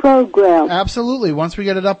this program. Absolutely. Once we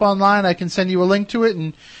get it up online, I can send you a link to it,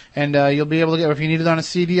 and you'll be able to get. If you need it on a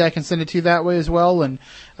CD, I can send it to you that way as well. And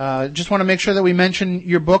just want to make sure that we mention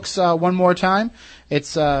your books one more time.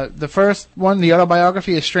 It's the first one, the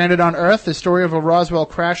autobiography, is Stranded on Earth: The Story of a Roswell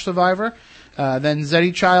Crash Survivor. Then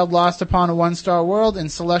Zeddy Child, Lost Upon a One-Star World,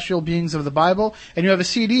 and Celestial Beings of the Bible. And you have a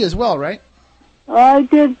CD as well, right? I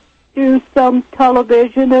did do some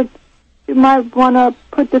television. You might want to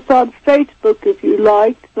put this on Facebook if you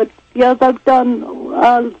like. But yes, I've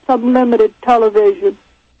done some limited television.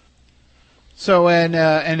 So, and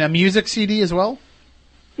a music CD as well?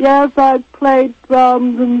 Yes, I played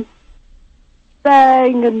drums and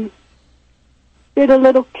sang and did a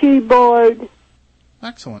little keyboard.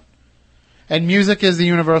 Excellent. And music is the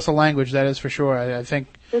universal language, that is for sure, I think.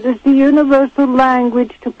 It is the universal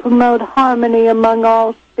language to promote harmony among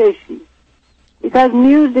all species. Because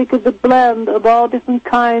music is a blend of all different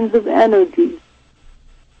kinds of energies.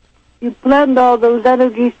 You blend all those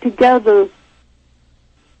energies together,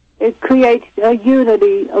 it creates a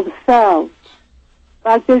unity of sound.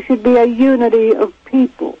 Like there should be a unity of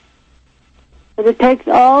people. But it takes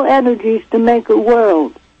all energies to make a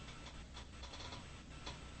world.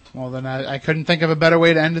 Well, then I couldn't think of a better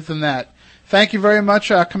way to end it than that. Thank you very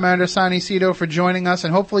much, Commander Sonny Cito, for joining us,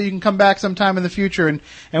 and hopefully you can come back sometime in the future, and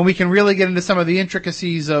we can really get into some of the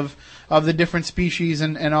intricacies of the different species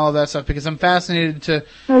and all of that stuff, because I'm fascinated to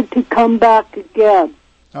come back again.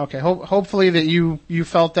 Okay, hopefully that you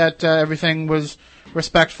felt that everything was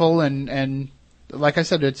respectful, and like I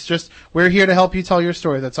said, it's just, we're here to help you tell your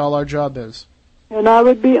story. That's all our job is. And I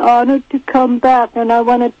would be honored to come back, and I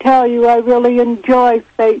want to tell you I really enjoy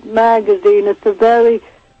Fate magazine. It's a very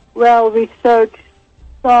well-researched,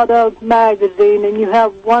 thought-of magazine, and you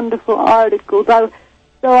have wonderful articles. So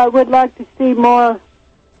I would like to see more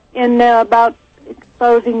in there about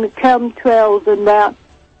exposing the chemtrails and that,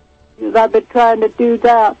 because I've been trying to do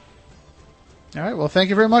that. All right, well, thank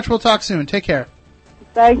you very much. We'll talk soon. Take care.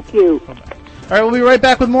 Thank you. Bye-bye. All right, we'll be right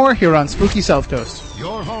back with more here on Spooky South Coast.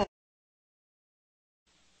 Your home.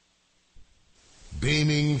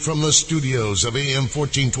 Beaming from the studios of AM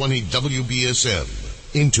 1420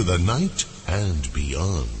 WBSM into the night and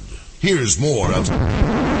beyond. Here's more of...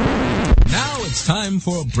 Now it's time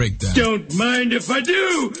for a breakdown. Don't mind if I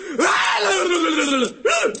do.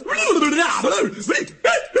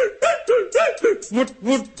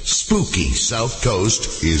 What? Spooky South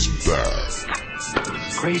Coast is back.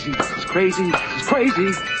 It's crazy. It's crazy. It's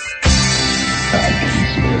crazy. I can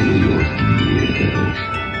smell your fear.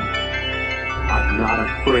 I'm not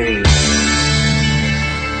afraid.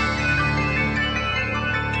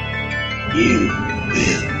 You will be.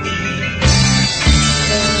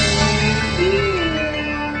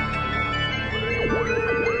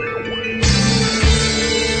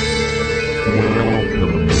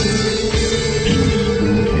 Welcome to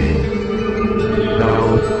Spooky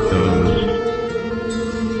South Coast.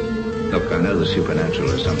 Look, I know the supernatural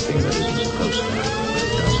is something that isn't supposed to happen, but it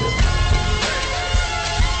does.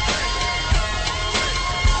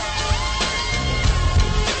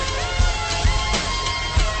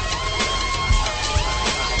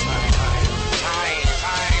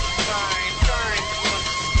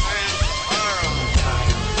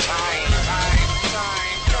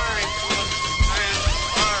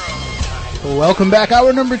 Welcome back.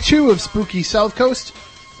 Hour number 2 of Spooky South Coast,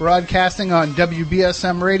 broadcasting on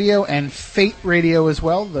WBSM Radio and Fate Radio as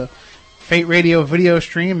well. The Fate Radio video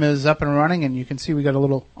stream is up and running, and you can see we got a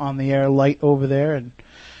little on-the-air light over there, and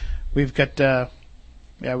we've got Matt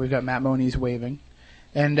Moniz waving.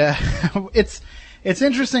 And it's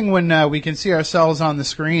interesting when we can see ourselves on the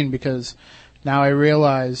screen, because now I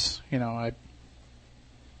realize, I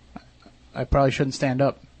probably shouldn't stand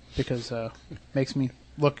up, because it makes me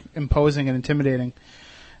look imposing and intimidating,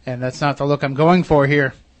 and that's not the look I'm going for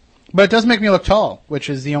here. But it does make me look tall, which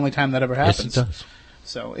is the only time that ever happens. Yes, it does.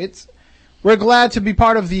 So we're glad to be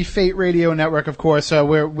part of the Fate Radio Network, of course.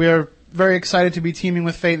 We're very excited to be teaming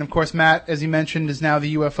with Fate, and of course Matt, as you mentioned, is now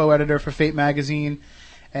the UFO editor for Fate Magazine,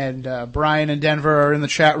 and Brian and Denver are in the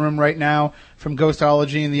chat room right now from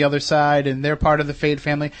Ghostology and the Other Side, and they're part of the Fate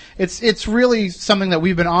family. It's really something that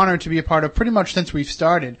we've been honored to be a part of pretty much since we've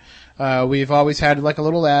started. We've always had like a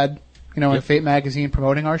little ad, in Fate Magazine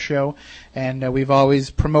promoting our show, and we've always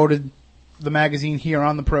promoted the magazine here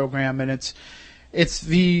on the program, and it's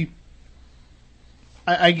the,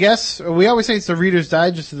 I guess we always say it's the Reader's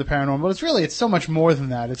Digest of the paranormal, but it's so much more than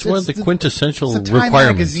that. It's one of the quintessential it's a Time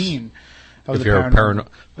requirements. Magazine. of if the you're paranormal.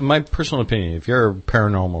 in my personal opinion, if you're a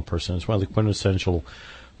paranormal person, it's one of the quintessential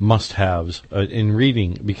must-haves in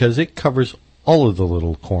reading because it covers all of the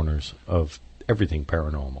little corners of everything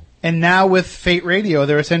paranormal. And now with Fate Radio,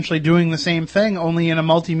 they're essentially doing the same thing, only in a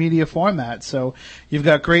multimedia format. So you've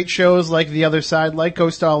got great shows like The Other Side, like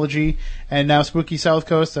Ghostology, and now Spooky South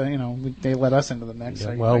Coast. They let us into the mix.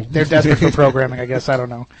 Yeah, well, they're desperate for programming, I guess. I don't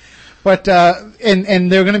know. But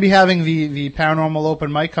and they're going to be having the Paranormal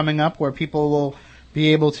Open Mic coming up, where people will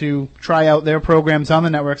be able to try out their programs on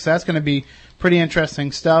the network. So that's going to be pretty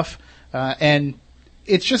interesting stuff. And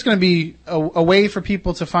it's just going to be a way for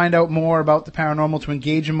people to find out more about the paranormal, to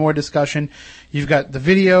engage in more discussion. You've got the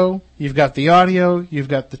video, you've got the audio, you've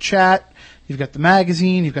got the chat, you've got the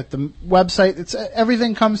magazine, you've got the website.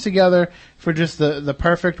 Everything comes together for just the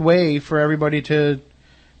perfect way for everybody to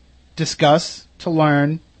discuss, to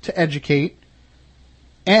learn, to educate,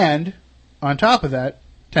 and on top of that,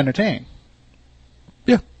 to entertain.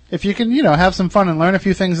 Yeah. If you can, have some fun and learn a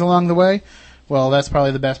few things along the way, well, that's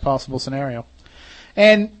probably the best possible scenario.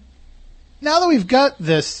 And now that we've got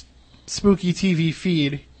this spooky TV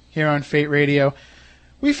feed here on Fate Radio,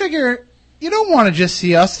 we figure you don't want to just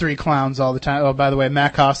see us three clowns all the time. Oh, by the way,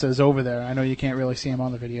 Matt Costa is over there. I know you can't really see him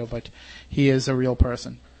on the video, but he is a real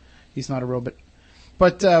person. He's not a robot.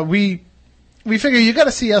 But we figure you got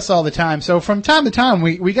to see us all the time. So from time to time,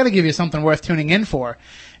 we got to give you something worth tuning in for.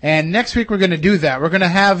 And next week we're going to do that. We're going to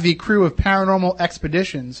have the crew of Paranormal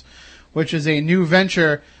Expeditions, which is a new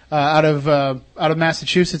venture out of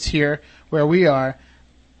Massachusetts here, where we are.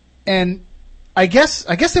 And I guess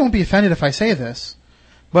they won't be offended if I say this,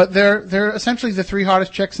 but they're essentially the three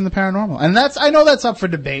hottest chicks in the paranormal. And I know that's up for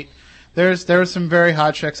debate. There are some very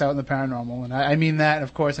hot chicks out in the paranormal, and I mean that,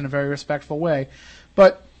 of course, in a very respectful way.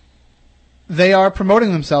 But they are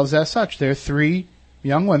promoting themselves as such. They're three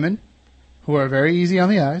young women who are very easy on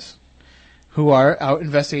the eyes, who are out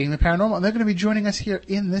investigating the paranormal, and they're going to be joining us here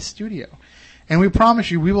in this studio. And we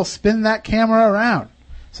promise you, we will spin that camera around,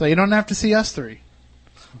 so you don't have to see us three.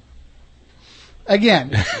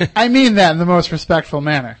 Again, I mean that in the most respectful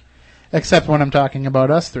manner, except when I'm talking about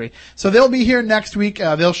us three. So they'll be here next week.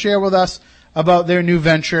 They'll share with us about their new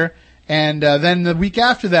venture. And then the week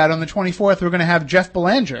after that, on the 24th, we're going to have Jeff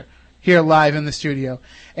Belanger here live in the studio.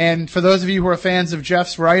 And for those of you who are fans of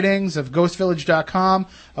Jeff's writings, of GhostVillage.com,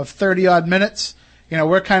 of 30-odd Minutes,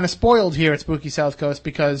 we're kind of spoiled here at Spooky South Coast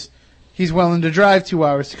because he's willing to drive 2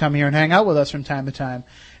 hours to come here and hang out with us from time to time.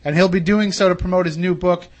 And he'll be doing so to promote his new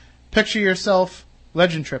book, Picture Yourself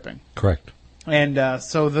Legend Tripping. Correct. And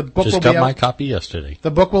so the book Just will be got out. my copy yesterday.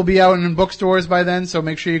 The book will be out in bookstores by then, so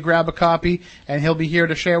make sure you grab a copy, and he'll be here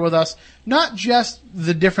to share with us not just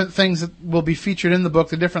the different things that will be featured in the book,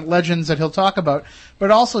 the different legends that he'll talk about,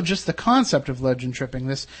 but also just the concept of legend tripping.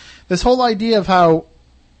 This whole idea of how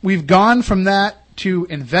we've gone from that to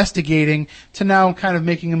investigating to now kind of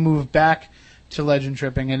making a move back to legend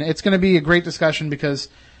tripping. And it's going to be a great discussion because,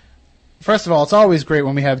 first of all, it's always great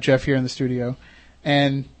when we have Jeff here in the studio,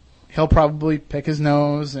 and he'll probably pick his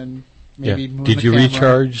nose and maybe move Did the you camera.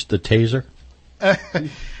 recharge the taser?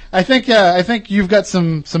 I think you've got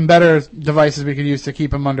some better devices we could use to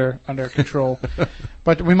keep him under control.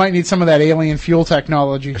 But we might need some of that alien fuel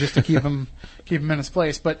technology just to keep him in his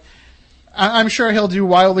place. But I'm sure he'll do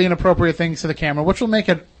wildly inappropriate things to the camera, which will make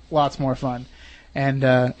it lots more fun.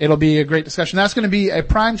 And it'll be a great discussion. That's going to be a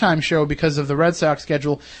primetime show because of the Red Sox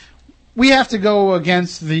schedule. We have to go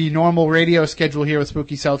against the normal radio schedule here with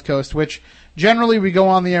Spooky South Coast, which generally we go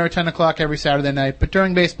on the air at 10 o'clock every Saturday night. But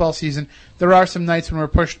during baseball season, there are some nights when we're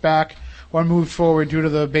pushed back or moved forward due to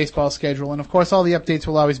the baseball schedule. And, of course, all the updates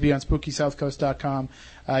will always be on SpookySouthCoast.com.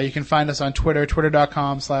 You can find us on Twitter,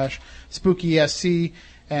 twitter.com/SpookySC.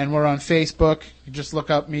 And we're on Facebook. You just look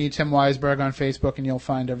up me, Tim Weisberg, on Facebook, and you'll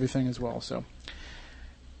find everything as well. So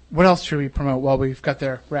what else should we promote while we've got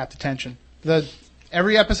their rapt attention?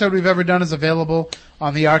 Every episode we've ever done is available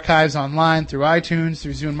on the archives online, through iTunes,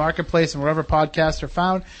 through Zune Marketplace, and wherever podcasts are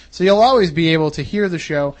found. So you'll always be able to hear the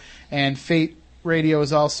show. And Fate Radio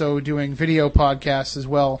is also doing video podcasts as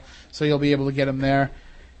well, so you'll be able to get them there.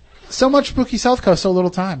 So much Spooky South Coast, so little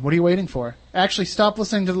time. What are you waiting for? Actually, stop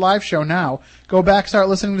listening to the live show now. Go back, start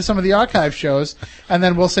listening to some of the archive shows, and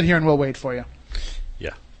then we'll sit here and we'll wait for you.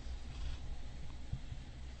 Yeah.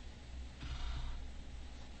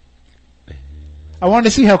 I wanted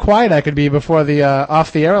to see how quiet I could be before the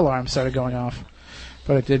off-the-air alarm started going off,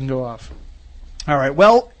 but it didn't go off. All right,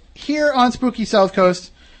 well, here on Spooky South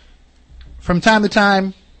Coast, from time to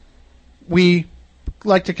time, we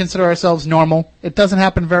like to consider ourselves normal. It doesn't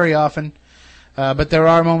happen very often, but there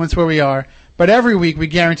are moments where we are. But every week, we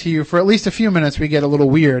guarantee you, for at least a few minutes, we get a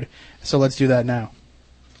little weird. So let's do that now.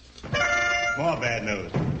 More bad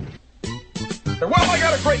news. Well, I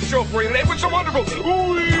got a great show for you today with some wonderful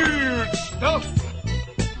weird stuff.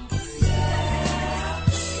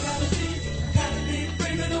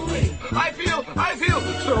 I feel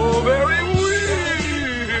so very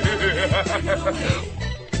weird.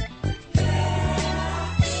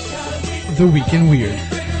 The Week in Weird.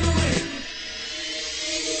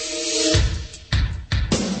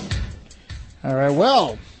 All right,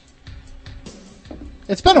 well,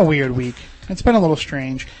 it's been a weird week. It's been a little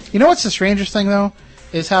strange. You know what's the strangest thing, though?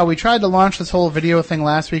 Is how we tried to launch this whole video thing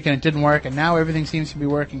last week and it didn't work, and now everything seems to be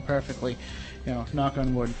working perfectly. You know, knock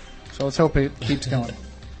on wood. So let's hope it keeps going.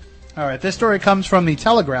 All right, this story comes from the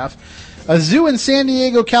Telegraph. A zoo in San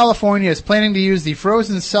Diego, California is planning to use the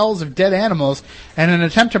frozen cells of dead animals in an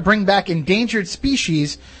attempt to bring back endangered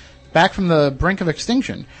species back from the brink of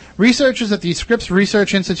extinction. Researchers at the Scripps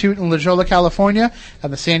Research Institute in La Jolla, California,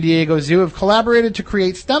 and the San Diego Zoo have collaborated to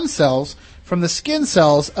create stem cells from the skin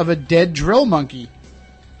cells of a dead drill monkey.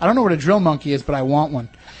 I don't know what a drill monkey is, but I want one.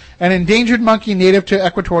 An endangered monkey native to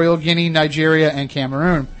Equatorial Guinea, Nigeria, and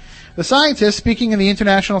Cameroon. The scientists, speaking in the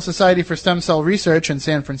International Society for Stem Cell Research in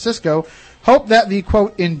San Francisco, hope that the,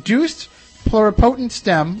 quote, induced pluripotent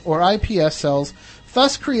stem, or iPS cells,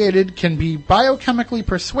 thus created can be biochemically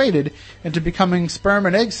persuaded into becoming sperm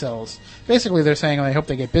and egg cells. Basically, they're saying they hope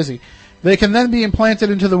they get busy. They can then be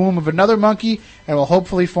implanted into the womb of another monkey and will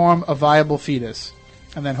hopefully form a viable fetus.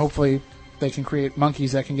 And then hopefully they can create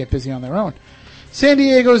monkeys that can get busy on their own. San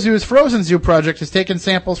Diego Zoo's Frozen Zoo project has taken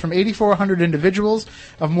samples from 8,400 individuals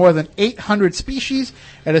of more than 800 species,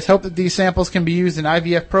 and has hoped that these samples can be used in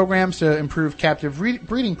IVF programs to improve captive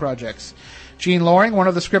breeding projects. Gene Loring, one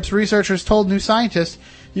of the Scripps researchers, told New Scientist,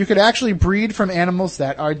 you could actually breed from animals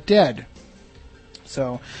that are dead.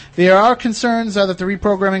 So, there are concerns that the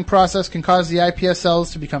reprogramming process can cause the iPS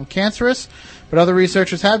cells to become cancerous, but other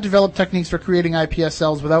researchers have developed techniques for creating iPS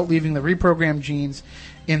cells without leaving the reprogrammed genes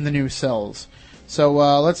in the new cells. So,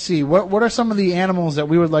 let's see. What are some of the animals that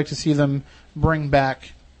we would like to see them bring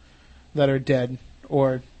back that are dead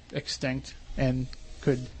or extinct and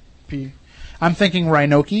could be... I'm thinking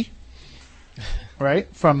Rhinoki, right?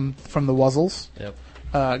 From the Wuzzles.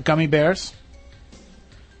 Yep. Gummy bears.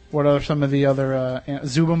 What are some of the other...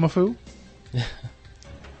 Zubomafu?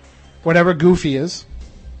 Whatever Goofy is.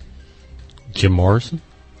 Jim Morrison?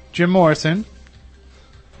 Jim Morrison.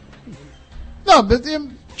 No, but...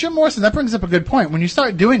 Jim Morrison, that brings up a good point. When you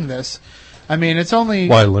start doing this, I mean, it's only...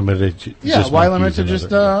 Why limit it? Why limit to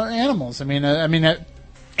just animals? I mean,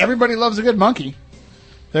 everybody loves a good monkey.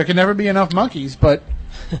 There can never be enough monkeys, but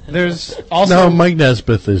there's also... No, Mike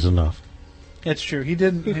Nesbitt is enough. It's true. He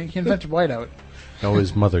invented Whiteout. No,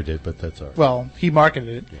 his mother did, but that's all right. Well, he marketed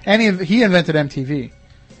it. Yeah. And he invented MTV.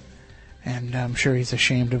 And I'm sure he's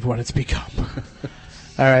ashamed of what it's become.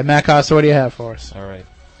 All right, Matt Costa, what do you have for us? All right.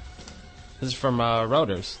 This is from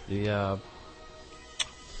Reuters. The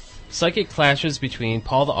psychic clashes between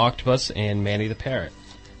Paul the Octopus and Manny the Parrot,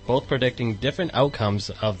 both predicting different outcomes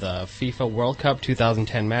of the FIFA World Cup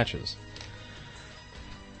 2010 matches.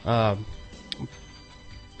 Paul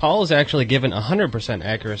is actually given 100%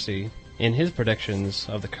 accuracy in his predictions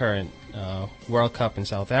of the current World Cup in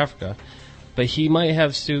South Africa, but he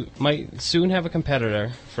might soon have a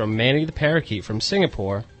competitor from Manny the Parakeet from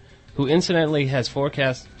Singapore, who incidentally has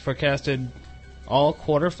forecasted all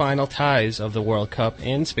quarterfinal ties of the World Cup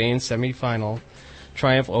and Spain's semifinal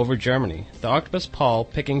triumph over Germany. The Octopus Paul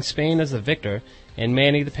picking Spain as the victor, and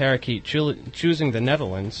Manny the Parakeet choosing the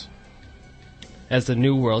Netherlands as the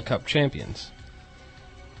new World Cup champions.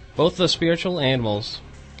 Both the spiritual animals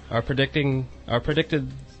are predicted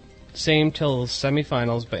same till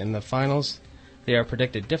semifinals, but in the finals they are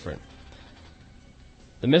predicted different.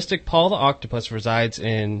 The mystic Paul the Octopus resides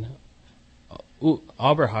in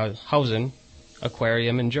Oberhausen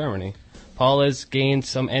Aquarium in Germany. Paul has gained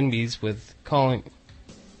some enemies calling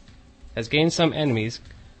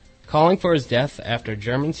for his death after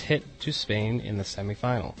Germans hit to Spain in the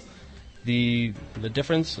semifinal. The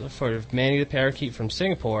difference for Manny the Parakeet from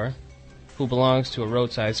Singapore, who belongs to a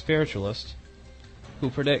roadside spiritualist,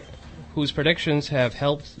 whose predictions have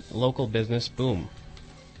helped local business boom.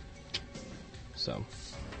 So,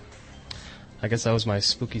 I guess that was my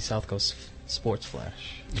spooky South Coast sports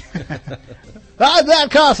flash.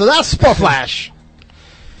 That's Sport Flash.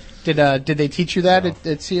 Did they teach you that at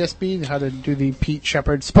CSB, how to do the Pete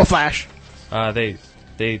Shepard Sport Flash? They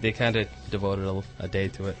kind of devoted a day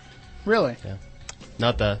to it. Really? Yeah.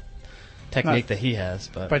 Not the technique that he has,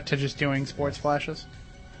 but to just doing sports flashes.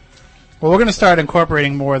 Well, we're going to start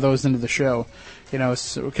incorporating more of those into the show,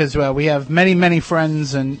 because we have many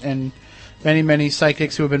friends and many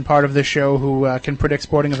psychics who have been part of this show who can predict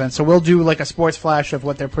sporting events. So we'll do like a sports flash of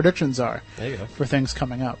what their predictions are for things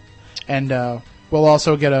coming up. And we'll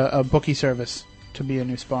also get a bookie service to be a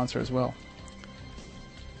new sponsor as well.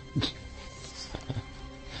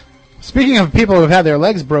 Speaking of people who have had their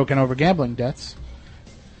legs broken over gambling debts,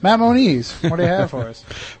 Matt Moniz, what do you have for us?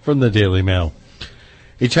 From the Daily Mail.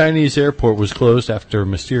 A Chinese airport was closed after a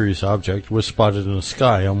mysterious object was spotted in the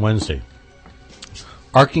sky on Wednesday.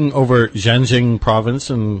 Arcing over Zhejiang province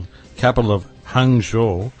and capital of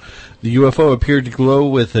Hangzhou, the UFO appeared to glow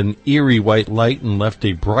with an eerie white light and left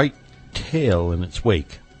a bright tail in its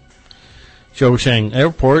wake. Zhoushan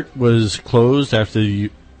Airport was closed after the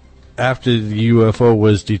UFO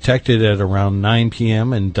was detected at around 9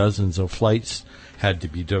 p.m. and dozens of flights had to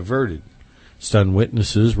be diverted. Stunned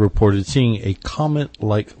witnesses reported seeing a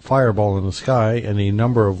comet-like fireball in the sky, and a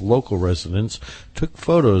number of local residents took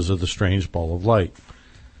photos of the strange ball of light.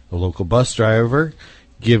 A local bus driver,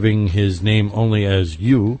 giving his name only as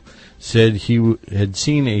Yu, said he had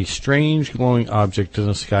seen a strange glowing object in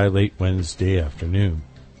the sky late Wednesday afternoon.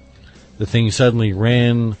 The thing suddenly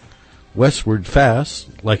ran westward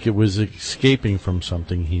fast, like it was escaping from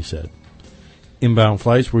something, he said. Inbound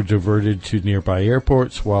flights were diverted to nearby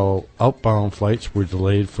airports, while outbound flights were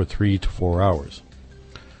delayed for 3 to 4 hours.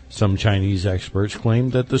 Some Chinese experts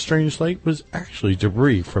claimed that the strange light was actually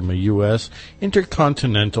debris from a U.S.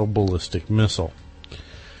 intercontinental ballistic missile.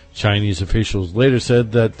 Chinese officials later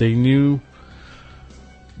said that they knew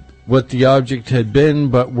what the object had been,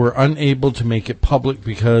 but were unable to make it public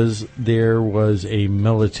because there was a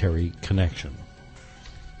military connection.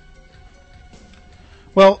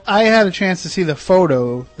 Well, I had a chance to see the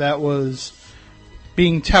photo that was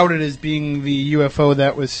being touted as being the UFO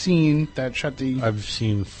that was seen that shut the I've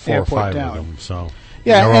seen 4 or 5 down. of them, so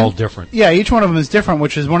yeah, they're all different. Yeah, each one of them is different,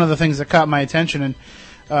 which is one of the things that caught my attention. And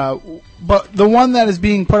but the one that is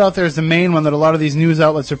being put out there is the main one that a lot of these news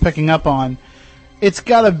outlets are picking up on. It's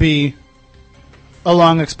got to be a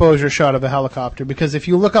long exposure shot of a helicopter, because if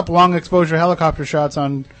you look up long exposure helicopter shots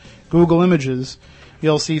on Google Images,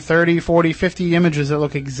 you'll see 30, 40, 50 images that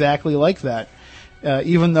look exactly like that.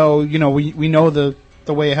 Even though, you know, we know the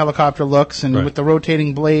way a helicopter looks and with the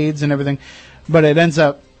rotating blades and everything, but it ends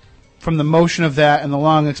up, from the motion of that and the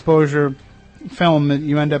long exposure film,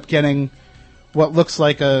 you end up getting what looks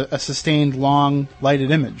like a sustained long lighted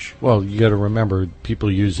image. Well, you got to remember, people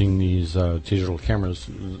using these digital cameras,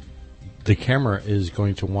 the camera is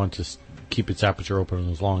going to want to keep its aperture open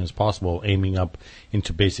as long as possible, aiming up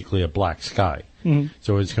into basically a black sky. Mm-hmm.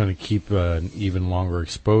 So it's going to keep an even longer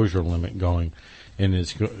exposure limit going. And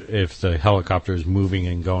if the helicopter is moving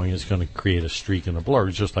and going, it's going to create a streak and a blur,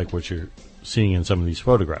 just like what you're seeing in some of these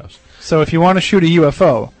photographs. So if you want to shoot a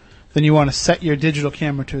UFO, then you want to set your digital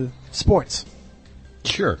camera to sports.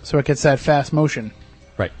 Sure. So it gets that fast motion.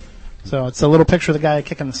 Right. So it's a little picture of the guy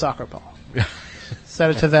kicking the soccer ball. Set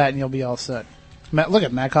it to that and you'll be all set. Look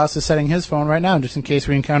at Matt Costa's setting his phone right now just in case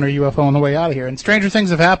we encounter a UFO on the way out of here. And stranger things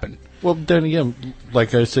have happened. Well, then again,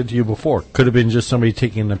 like I said to you before, could have been just somebody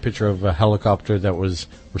taking a picture of a helicopter that was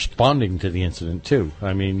responding to the incident, too.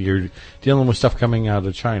 I mean, you're dealing with stuff coming out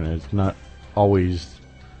of China. It's not always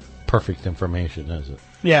perfect information, is it?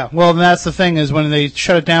 Yeah, well, that's the thing, is when they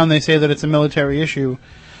shut it down, they say that it's a military issue.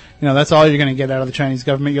 You know, that's all you're going to get out of the Chinese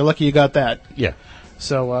government. You're lucky you got that. Yeah.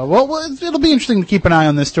 So, well, it'll be interesting to keep an eye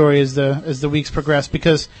on this story as the weeks progress,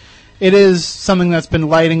 because it is something that's been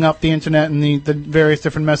lighting up the internet and the various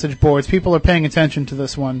different message boards. People are paying attention to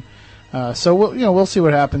this one. So we'll see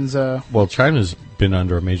what happens. Well, China's been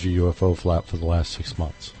under a major UFO flap for the last 6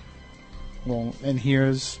 months. Well, and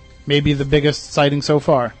here's maybe the biggest sighting so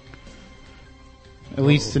far, at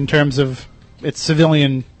least in terms of its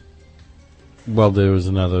civilian. Well, there was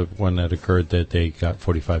another one that occurred that they got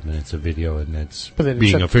 45 minutes of video, and it's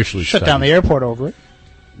being officially shut down the airport over it.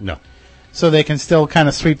 No. So they can still kind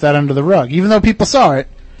of sweep that under the rug. Even though people saw it,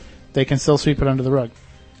 they can still sweep it under the rug.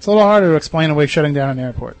 It's a little harder to explain away shutting down an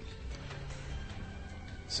airport.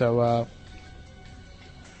 So,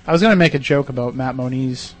 I was going to make a joke about Matt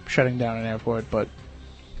Moniz shutting down an airport, but...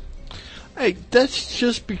 Hey, that's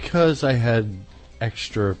just because I had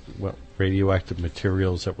extra, radioactive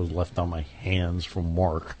materials that was left on my hands from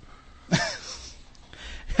work.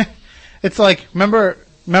 It's like, remember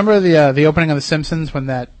the opening of The Simpsons when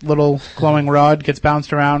that little glowing rod gets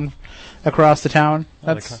bounced around across the town?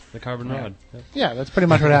 That's the carbon rod. Yeah, that's pretty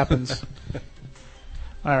much what happens.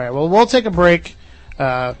 All right, well, we'll take a break.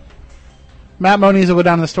 Matt Moniz will go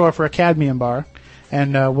down to the store for a cadmium bar,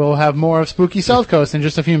 and we'll have more of Spooky South Coast in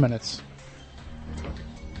just a few minutes.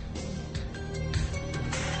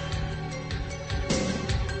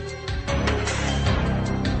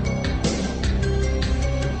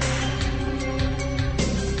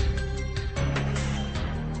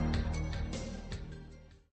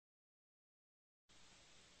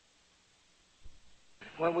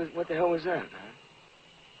 What the hell was that, man?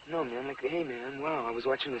 No, man, like, hey, man, wow, I was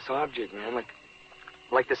watching this object, man,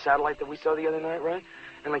 like the satellite that we saw the other night, right?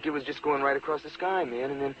 And, like, it was just going right across the sky,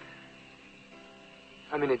 man, and then,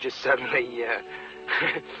 I mean, it just suddenly,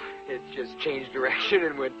 it just changed direction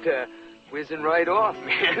and went, whizzing right off,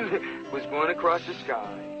 man. It was going across the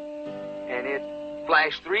sky, and it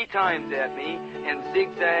flashed 3 times at me, and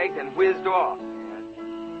zigzagged and whizzed off,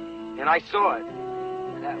 man. And I saw it.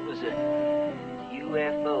 That was a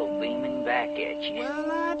UFO beaming back at you.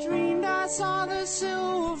 Well, I dreamed I saw the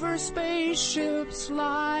silver spaceships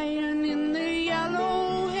flying in the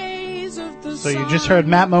yellow haze of the So you just heard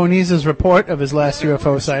Matt Moniz's report of his last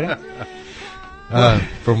UFO sighting.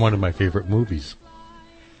 From one of my favorite movies.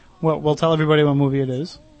 Well, we'll tell everybody what movie it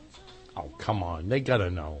is. Oh, come on. They got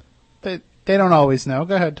to know. They don't always know.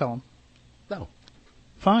 Go ahead, tell them. No.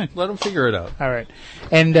 Fine. Let them figure it out. All right.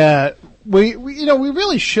 And we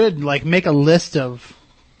really should like make a list of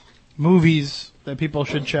movies that people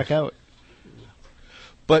should check out.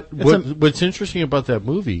 But what's interesting about that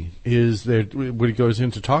movie is that when it goes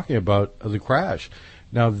into talking about the crash,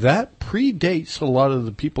 now that predates a lot of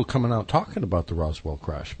the people coming out talking about the Roswell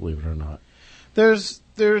crash, believe it or not. There's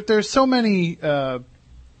so many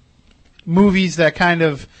movies that kind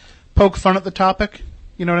of poke fun at the topic,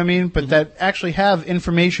 you know what I mean? But that actually have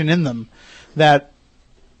information in them that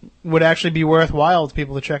would actually be worthwhile to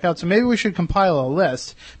people to check out. So maybe we should compile a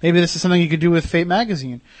list. Maybe this is something you could do with Fate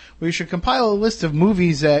Magazine. We should compile a list of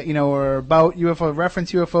movies that, are about UFO,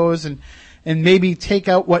 reference UFOs, and maybe take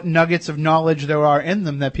out what nuggets of knowledge there are in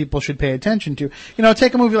them that people should pay attention to.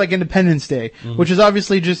 Take a movie like Independence Day, which is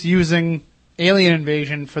obviously just using alien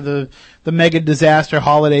invasion for the mega disaster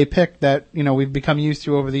holiday pick that, we've become used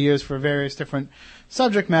to over the years for various different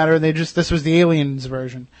subject matter. This was the aliens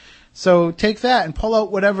version. So take that and pull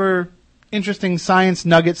out whatever interesting science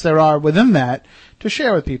nuggets there are within that to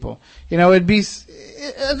share with people. I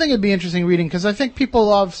think it'd be interesting reading because I think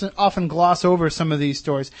people often gloss over some of these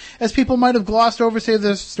stories, as people might have glossed over, say,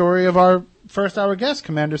 the story of our first hour guest,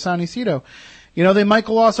 Commander Sonny Cito. They might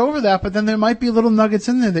gloss over that, but then there might be little nuggets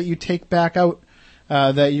in there that you take back out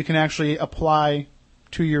that you can actually apply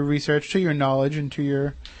to your research, to your knowledge, and to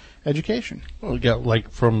your education. Well, yeah,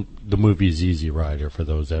 like from the movie's Easy Rider, for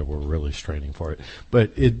those that were really straining for it.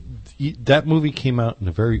 But that movie came out in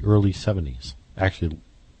the very early 70s. Actually,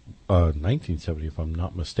 1970, if I'm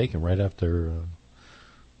not mistaken, right after...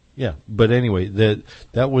 yeah, but anyway,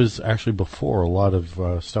 that was actually before a lot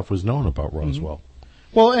of stuff was known about Roswell.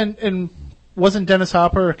 Well, and wasn't Dennis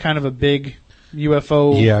Hopper kind of a big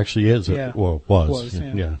UFO... He actually is. Yeah. Was.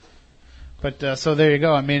 Yeah. But so there you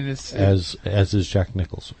go. I mean, it's... As is Jack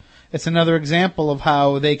Nicholson. It's another example of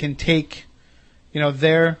how they can take,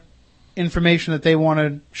 their information that they want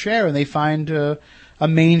to share, and they find a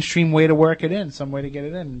mainstream way to work it in, some way to get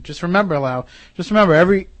it in. Just remember, Lau,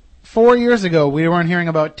 every 4 years ago, we weren't hearing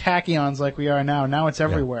about tachyons like we are now. Now it's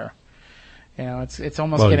everywhere. Yeah. It's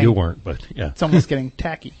almost getting... Well, you weren't, but yeah. It's almost getting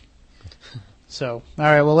tacky. So, all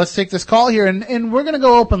right, well, let's take this call here, and we're going to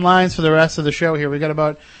go open lines for the rest of the show here. We got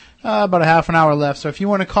about a half an hour left. So if you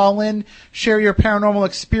want to call in, share your paranormal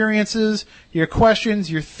experiences, your questions,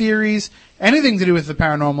 your theories, anything to do with the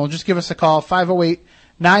paranormal, just give us a call,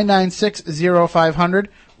 508-996-0500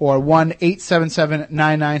 or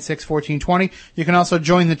 1-877-996-1420. You can also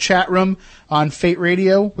join the chat room on Fate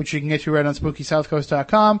Radio, which you can get to right on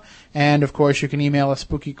SpookySouthCoast.com. And, of course, you can email us,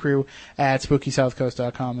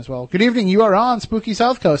 SpookyCrew@SpookySouthCoast.com as well. Good evening. You are on Spooky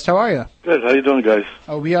South Coast. How are you? Good. How you doing, guys?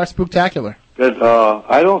 Oh, we are spooktacular. Good.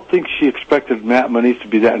 I don't think she expected Matt Moniz to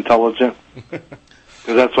be that intelligent. Because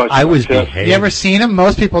that's why she was pissed. You ever seen him?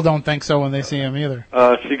 Most people don't think so when they see him either.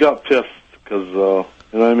 She got pissed because, you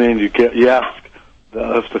know what I mean? You ask,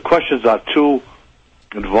 if the questions are too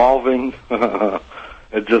involving,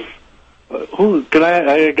 it just, I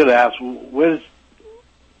gotta ask, where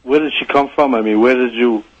did she come from? I mean, where did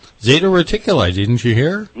you... Zeta Reticuli, didn't you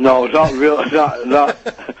hear? No, not really, not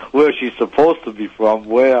where she's supposed to be from.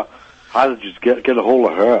 How did you get a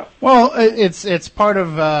hold of her? Well, it's part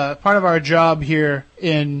of our job here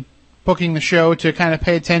in booking the show to kind of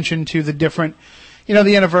pay attention to the different,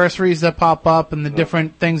 the anniversaries that pop up and the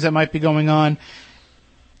different things that might be going on.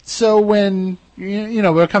 So when we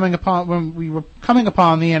were coming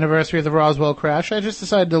upon the anniversary of the Roswell crash, I just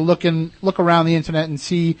decided to look around the internet and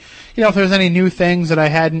see, if there's any new things that I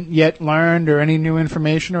hadn't yet learned, or any new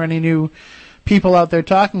information, or any new people out there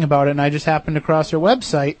talking about it. And I just happened across her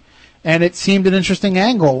website, and it seemed an interesting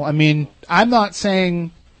angle. I mean, I'm not saying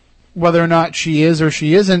whether or not she is or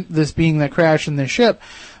she isn't this being that crashed in this ship,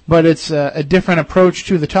 but it's a different approach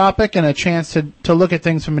to the topic and a chance to look at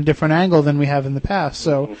things from a different angle than we have in the past.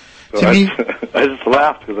 So, to me, I just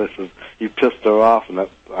laughed because I said you pissed her off, and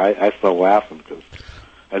I started laughing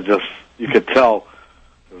because you could tell.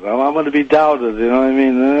 I'm going to be doubted, you know what I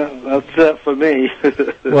mean? That's it for me.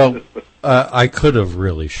 Well, I could have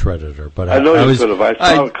really shredded her, but I know you could have. I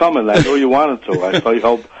saw it coming. I know you wanted to. I saw you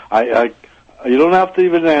held. You don't have to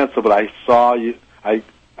even answer, but I saw you. I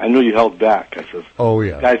knew you held back. I said, "Oh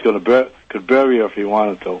yeah, the guy's going to could bury her if he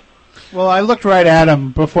wanted to." Well, I looked right at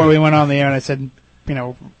him before we went on the air, and I said,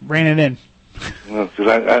 rein it in. Because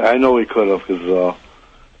I know he could have, because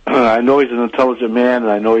I know he's an intelligent man,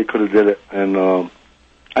 and I know he could have did it. And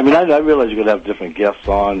I mean, I realize you could have different guests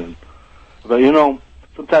on, but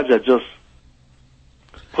sometimes that just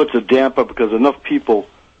puts a damper because enough people,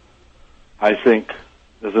 I think,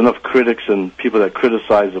 there's enough critics and people that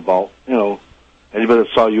criticize about, anybody that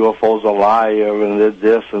saw UFOs a liar and did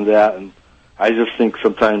this and that, and I just think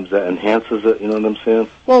sometimes that enhances it, you know what I'm saying?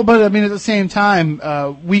 Well, but I mean, at the same time,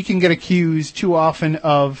 we can get accused too often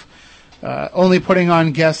of only putting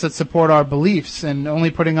on guests that support our beliefs and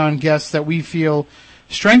only putting on guests that we feel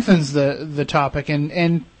strengthens the topic,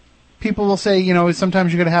 and people will say,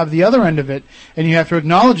 sometimes you're going to have the other end of it, and you have to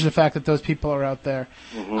acknowledge the fact that those people are out there.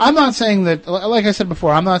 Mm-hmm. I'm not saying that, like I said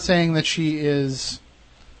before, I'm not saying that she is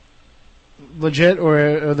legit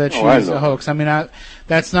or that she's a hoax. I mean,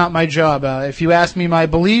 that's not my job. If you ask me my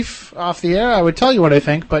belief off the air, I would tell you what I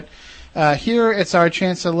think, but here it's our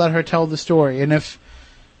chance to let her tell the story, and if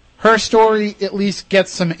her story at least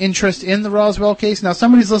gets some interest in the Roswell case. Now,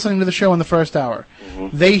 somebody's listening to the show in the first hour.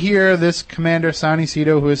 Mm-hmm. They hear this Commander Sonny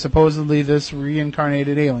Cito, who is supposedly this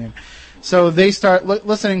reincarnated alien. So they start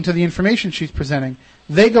listening to the information she's presenting.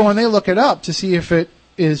 They go and they look it up to see if it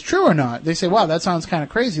is true or not. They say, wow, that sounds kind of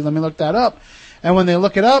crazy. Let me look that up. And when they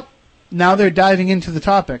look it up, now they're diving into the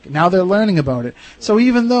topic. Now they're learning about it. So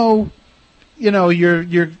even though,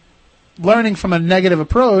 you're learning from a negative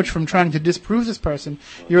approach, from trying to disprove this person,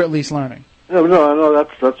 you're at least learning. No,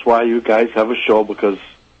 that's why you guys have a show, because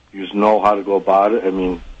you know how to go about it. I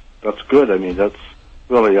mean, that's good. I mean, that's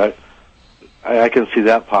really, I can see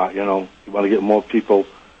that part, you want to get more people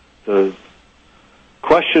to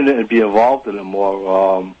question it and be involved in it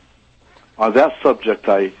more. On that subject,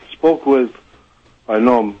 I spoke with, I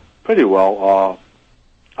know him pretty well,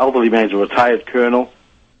 elderly man, he's a retired colonel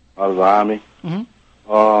out of the Army.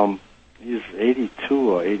 Mm-hmm. He's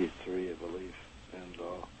 82 or 83, I believe. And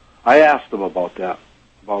I asked him about that,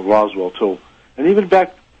 about Roswell, too. And even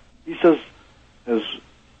back, he says, as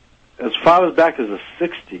far as back as the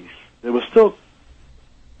 60s, there were still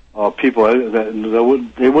people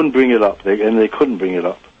that they wouldn't bring it up, and they couldn't bring it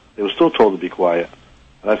up. They were still told to be quiet.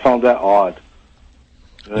 And I found that odd.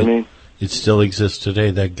 You know what I mean? It still exists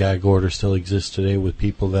today. That gag order still exists today with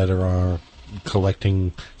people that are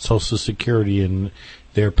collecting Social Security and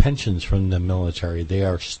their pensions from the military. They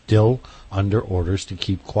are still under orders to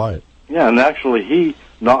keep quiet. Yeah, and actually he,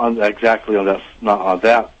 not exactly on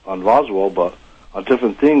on Roswell, but on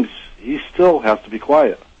different things, he still has to be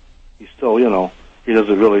quiet. He still, he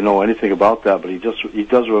doesn't really know anything about that, but he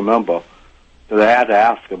does remember that I had to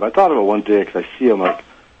ask him. I thought of it one day because I see him like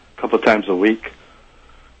a couple of times a week.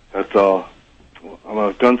 I'm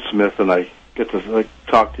a gunsmith, and I get to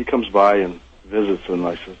talk. He comes by and visits, and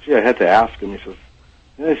I says, I had to ask him. He says,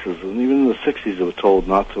 and even in the 60s they were told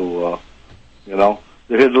not to, they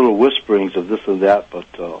had little whisperings of this and that, but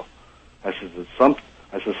I said,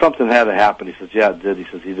 something had to happen. He says, yeah, it did. He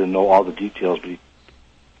says he didn't know all the details, but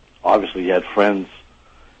obviously he had friends.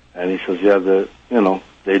 And he says, yeah,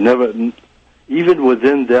 they never, even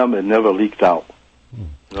within them, it never leaked out. You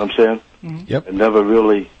know what I'm saying? Mm-hmm. Yep. It never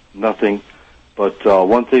really, nothing. But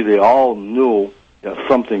one thing they all knew that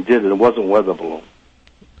something did, and it wasn't weather balloon.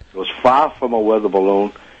 It was far from a weather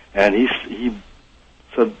balloon, and he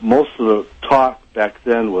said most of the talk back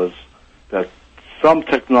then was that some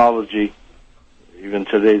technology, even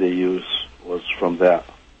today they use, was from that.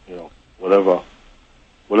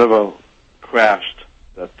 Whatever crashed,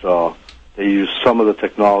 that they used some of the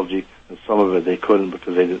technology, and some of it they couldn't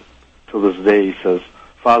because they didn't. To this day, he says,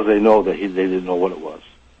 as far as they know, that they didn't know what it was.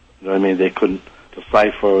 You know what I mean? They couldn't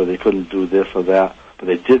decipher, or they couldn't do this or that, but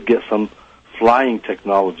they did get some flying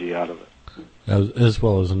technology out of it. As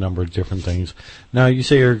well as a number of different things. Now, you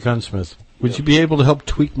say you're a gunsmith. Would you be able to help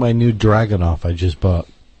tweak my new Dragunov I just bought?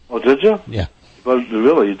 Oh, did you? Yeah. But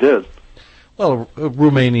really, you did? Well, a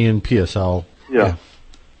Romanian PSL. Yeah.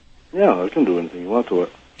 Yeah, I can do anything you want to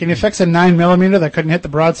it. Can you fix a 9mm that couldn't hit the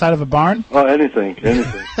broadside of a barn? Oh, anything.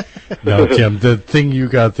 No, Jim, the thing you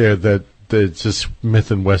got there, that's a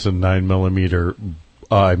Smith & Wesson 9mm,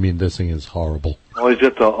 I mean, this thing is horrible. Oh, he's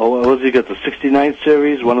got what does he get? The 69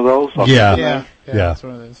 series, one of those? Yeah. That's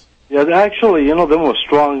what it is. Yeah, actually, them were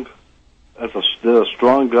strong. They're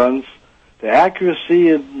strong guns. The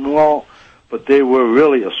accuracy, but they were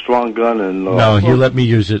really a strong gun. And no, you let me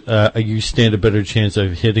use it. You stand a better chance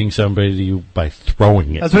of hitting somebody by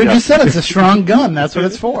throwing it. That's what you just said. It's a strong gun. That's what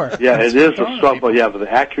it's for. Yeah, it is a strong, but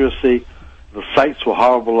the accuracy, the sights were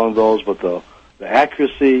horrible on those, but the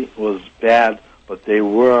accuracy was bad, but they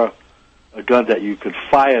were a gun that you could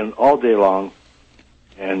fire all day long,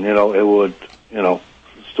 and, it would,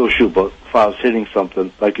 still shoot, but if I was hitting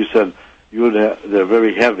something, like you said, they're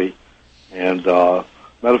very heavy, and, matter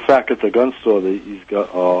of fact, at the gun store, he's got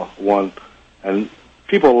one, and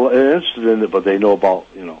people are interested in it, but they know about,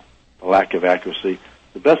 the lack of accuracy.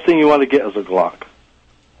 The best thing you want to get is a Glock.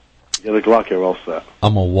 Get a Glock, you're all set.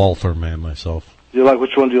 I'm a Walther man myself.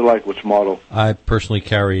 Which one do you like? Which model? I personally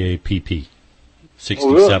carry a PP 67.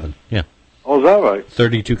 Oh, really? Yeah. Oh, is that right?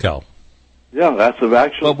 32 cal. Yeah, that's an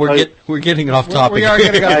actual. But we're getting off topic. We are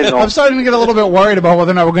getting off. I'm starting to get a little bit worried about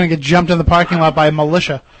whether or not we're going to get jumped in the parking lot by a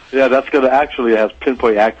militia. Yeah, that's going to actually have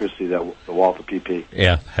pinpoint accuracy, the Walther PP.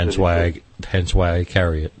 Yeah, hence why I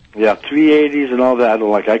carry it. Yeah, 380s and all that. I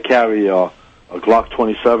don't like. I carry a Glock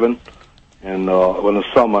 27, and when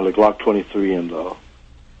it's summer, the Glock 23, and the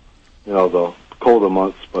colder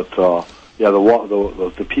months. But the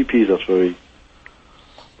PPs, that's very.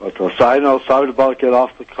 But sorry to get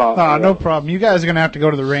off the car. No problem. You guys are going to have to go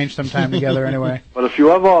to the range sometime together anyway. But if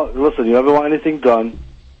you ever want anything done,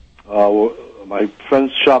 my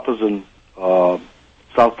friend's shop is in South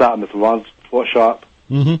Dartmouth, Ron's Sport Shop.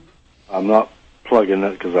 Mm-hmm. I'm not plugging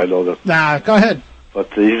it because I know that. Nah, go ahead.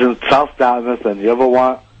 But he's in South Dartmouth, and you ever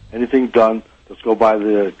want anything done, just go by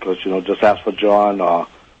there, because, just ask for John, or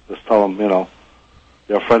just tell him, you're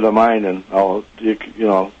a friend of mine, and you'll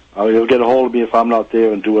get a hold of me if I'm not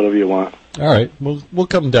there, and do whatever you want. All right. We'll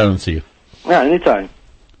come down and see you. Yeah, anytime.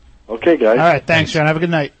 Okay, guys. All right. Thanks, John. Have a good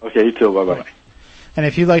night. Okay, you too. Bye-bye. And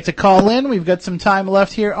if you'd like to call in, we've got some time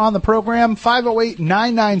left here on the program.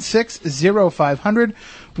 508-996-0500,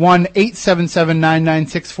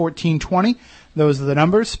 1-877-996-1420. Those are the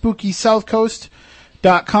numbers.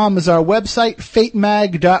 SpookySouthCoast.com is our website.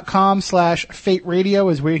 FateMag.com/Fate Radio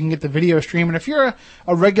is where you can get the video stream. And if you're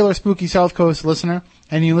a regular Spooky South Coast listener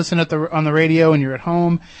and you listen on the radio and you're at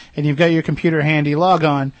home and you've got your computer handy, log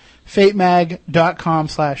on.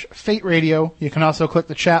 FateMag.com/Fate Radio. You can also click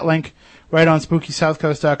the chat link right on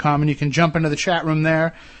SpookySouthCoast.com, and you can jump into the chat room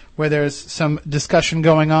there where there's some discussion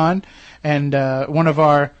going on. And one of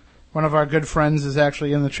our good friends is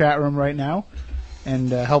actually in the chat room right now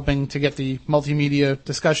and helping to get the multimedia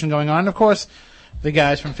discussion going on. Of course, the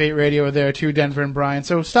guys from Fate Radio are there too, Denver and Brian.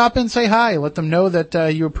 So stop in, say hi. Let them know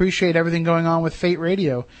that you appreciate everything going on with Fate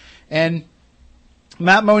Radio. And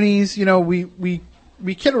Matt Moniz, we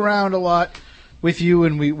kid around a lot with you,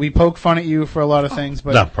 and we poke fun at you for a lot of things.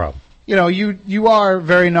 But no problem. You are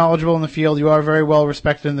very knowledgeable in the field. You are very well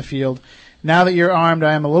respected in the field. Now that you're armed,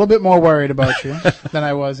 I am a little bit more worried about you than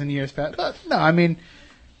I was in years past. But no, I mean,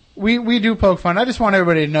 we do poke fun. I just want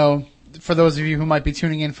everybody to know, for those of you who might be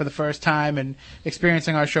tuning in for the first time and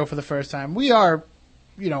experiencing our show for the first time, we are,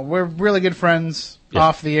 we're really good friends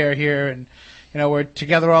off the air here, and we're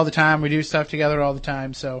together all the time. We do stuff together all the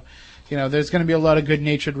time. So, there's going to be a lot of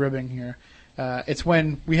good-natured ribbing here. It's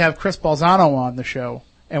when we have Chris Balzano on the show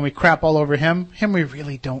and we crap all over him we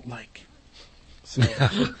really don't like. So.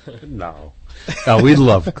 No, we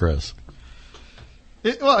love Chris.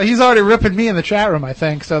 Well, he's already ripping me in the chat room, I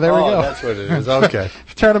think, so there we go. That's what it is. Okay.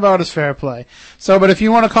 Turnabout is fair play. So, but if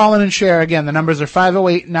you want to call in and share, again, the numbers are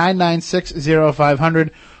 508-996-0500,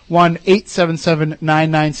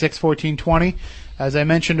 1-877-996-1420. As I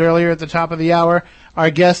mentioned earlier at the top of the hour, our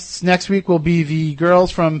guests next week will be the girls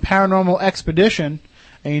from Paranormal Expedition,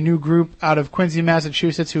 a new group out of Quincy,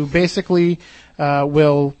 Massachusetts, who basically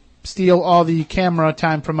will steal all the camera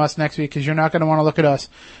time from us next week, because you're not going to want to look at us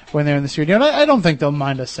when they're in the studio. And I don't think they'll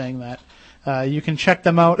mind us saying that. You can check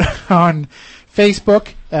them out on Facebook.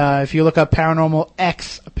 If you look up Paranormal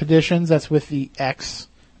Expeditions, that's with the X,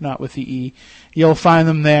 not with the E. You'll find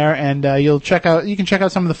them there, and you can check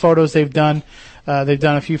out some of the photos they've done. They've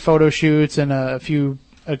done a few photo shoots and a few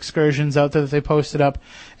excursions out there that they posted up.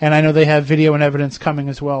 And I know they have video and evidence coming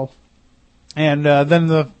as well. And then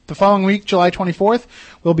the following week, July 24th,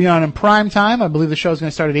 we'll be on in prime time. I believe the show is going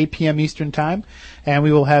to start at 8 p.m. Eastern Time. And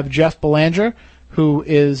we will have Jeff Belanger, who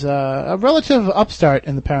is a relative upstart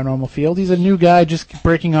in the paranormal field. He's a new guy just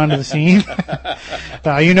breaking onto the scene.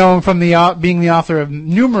 You know him from being the author of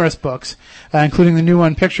numerous books, including the new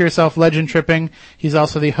one, Picture Yourself Legend Tripping. He's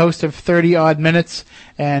also the host of 30 Odd Minutes,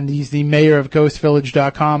 and he's the mayor of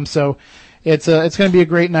GhostVillage.com. So it's going to be a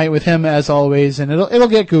great night with him as always, and it'll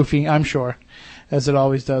get goofy, I'm sure, as it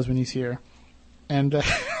always does when he's here. And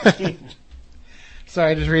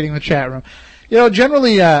sorry, just reading the chat room.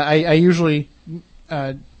 Generally, I usually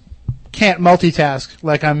can't multitask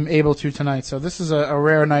like I'm able to tonight. So this is a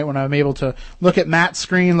rare night when I'm able to look at Matt's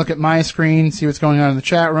screen, look at my screen, see what's going on in the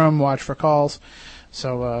chat room, watch for calls.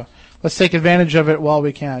 So let's take advantage of it while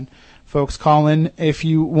we can. Folks, call in if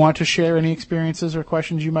you want to share any experiences or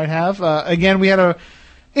questions you might have. Again, we had a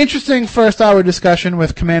interesting first hour discussion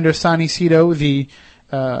with Commander Sonny Cito, the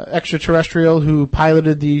extraterrestrial who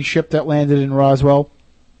piloted the ship that landed in Roswell.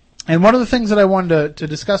 And one of the things that I wanted to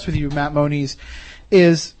discuss with you, Matt Moniz,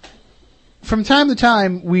 is from time to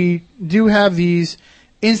time we do have these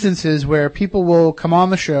instances where people will come on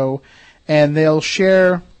the show and they'll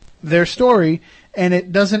share their story, and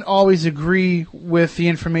it doesn't always agree with the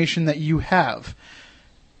information that you have.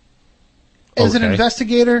 As an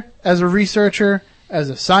investigator, as a researcher, as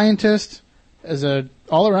a scientist, as a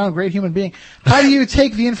all-around great human being, how do you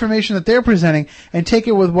take the information that they're presenting and take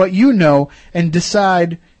it with what you know and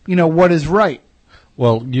decide, what is right?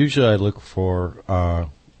 Well, usually I look for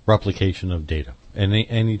replication of data. And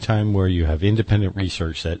any time where you have independent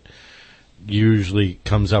research that usually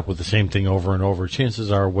comes up with the same thing over and over,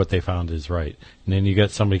 chances are what they found is right. And then you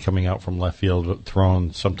get somebody coming out from left field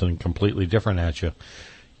throwing something completely different at you.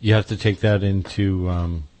 You have to take that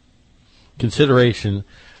into consideration.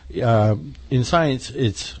 In science,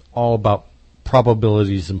 it's all about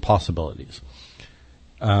probabilities and possibilities.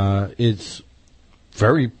 It's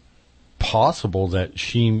very possible that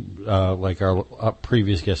she, like our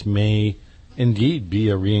previous guest, may indeed be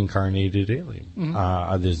a reincarnated alien.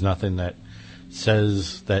 Mm-hmm. There's nothing that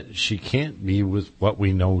says that she can't be with what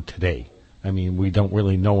we know today. I mean, we don't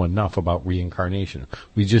really know enough about reincarnation.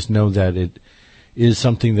 We just know that it is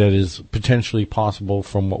something that is potentially possible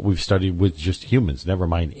from what we've studied with just humans, never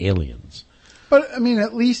mind aliens. But, I mean,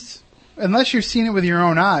 at least, unless you've seen it with your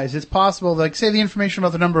own eyes, it's possible, like, say the information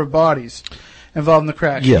about the number of bodies involved in the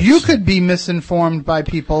crash. Yes. You could be misinformed by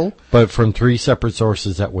people. But from 3 separate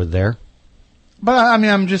sources that were there? But, I mean,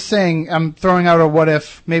 I'm just saying, I'm throwing out a what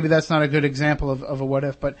if. Maybe that's not a good example of a what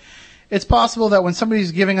if, but it's possible that when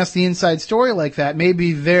somebody's giving us the inside story like that,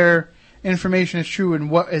 maybe their information is true and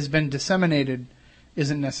what has been disseminated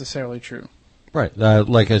isn't necessarily true. Right.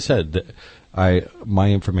 Like I said, my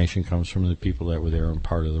information comes from the people that were there and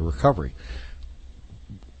part of the recovery.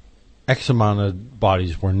 X amount of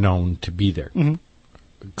bodies were known to be there.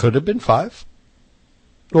 Mm-hmm. Could have been 5.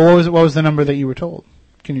 Well, what was the number that you were told?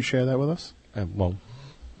 Can you share that with us? Well,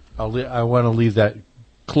 I want to leave that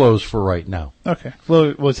closed for right now. Okay.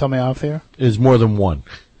 Will you tell me off there? It's more than 1.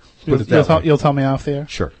 You'll tell me off there?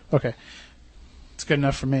 Sure. Okay. It's good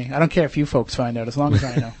enough for me. I don't care if you folks find out, as long as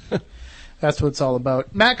I know. That's what it's all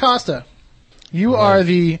about. Matt Costa, you are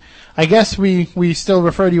the, I guess we still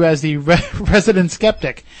refer to you as the resident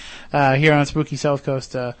skeptic here on Spooky South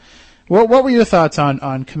Coast. What were your thoughts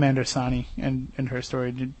on Commander Sonny and her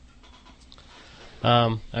story?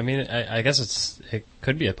 I mean, I guess it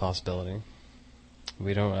could be a possibility.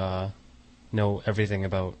 We don't know everything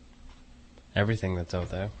about everything that's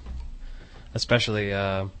out there. Especially,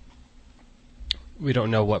 we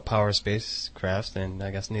don't know what power spacecraft, and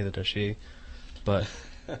I guess neither does she. But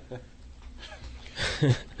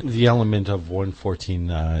the element of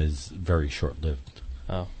 114 is very short-lived.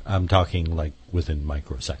 Oh, I'm talking like within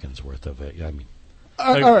microseconds worth of it. I mean,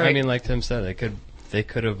 all right. I mean, like Tim said, they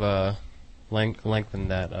could have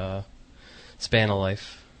lengthened that span of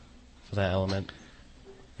life for that element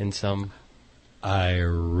in some. I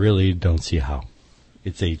really don't see how.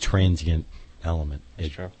 It's a transient element.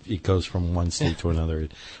 It goes from one state to another.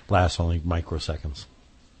 It lasts only microseconds.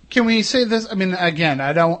 Can we say this? I mean, again,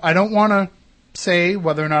 I don't want to say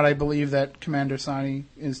whether or not I believe that Commander Sonny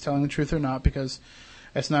is telling the truth or not, because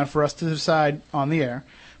it's not for us to decide on the air.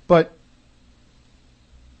 But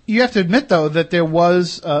you have to admit, though, that there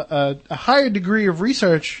was a higher degree of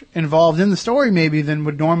research involved in the story, maybe, than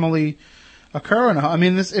would normally occur. I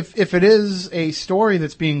mean, if it is a story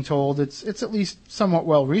that's being told, it's at least somewhat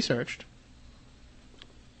well researched.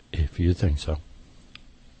 If you think so.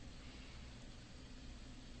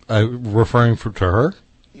 Referring to her?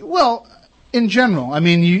 Well, in general, I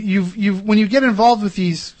mean, you've when you get involved with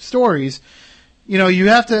these stories, you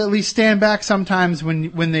have to at least stand back sometimes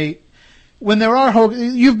when there are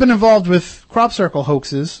hoaxes. You've been involved with crop circle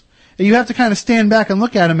hoaxes. You have to kind of stand back and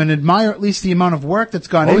look at them and admire at least the amount of work that's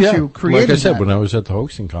gone into creating. Like I said, that. when I was at the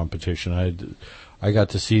hoaxing competition, I got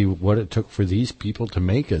to see what it took for these people to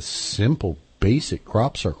make a simple, basic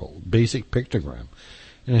crop circle, basic pictogram,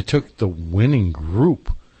 and it took the winning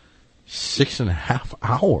group 6.5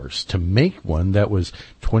 hours to make one that was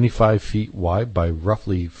 25 feet wide by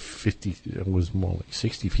roughly 50, it was more like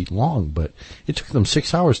 60 feet long, but it took them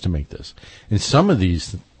 6 hours to make this. And some of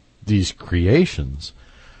these creations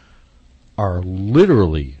are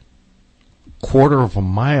literally quarter of a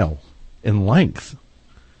mile in length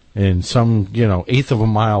and some, eighth of a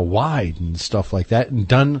mile wide and stuff like that, and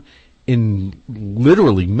done in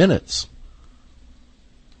literally minutes.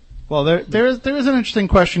 Well, there is an interesting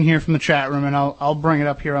question here from the chat room, and I'll bring it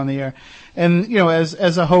up here on the air. And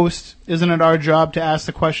as a host, isn't it our job to ask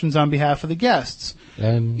the questions on behalf of the guests?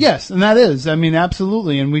 And yes, and that is. I mean,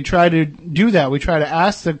 absolutely. And we try to do that. We try to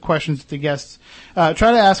ask the questions that the guests, try to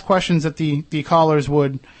ask questions that the callers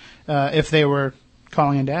would, if they were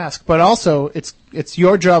calling in to ask. But also, it's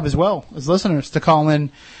your job as well as listeners to call in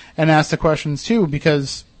and ask the questions too,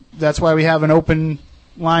 because that's why we have an open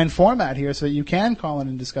line format here, so that you can call in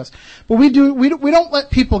and discuss. But we don't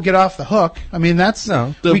let people get off the hook. I mean, that's we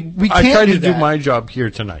can't. I try to do that. my job here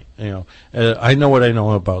tonight. I know what I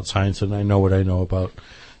know about science, and I know what I know about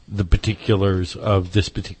the particulars of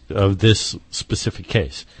this specific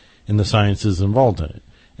case and the sciences involved in it.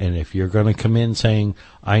 And if you're going to come in saying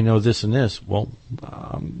I know this and this, well,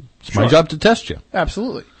 it's my job to test you.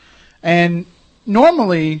 Absolutely. And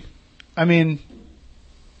normally I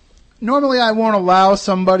won't allow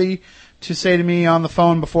somebody to say to me on the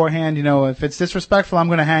phone beforehand, if it's disrespectful, I'm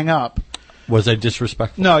going to hang up. Was I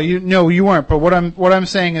disrespectful? No, you weren't. But what I'm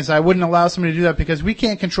saying is I wouldn't allow somebody to do that because we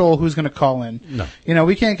can't control who's going to call in. No.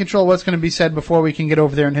 We can't control what's going to be said before we can get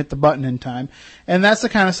over there and hit the button in time. And that's the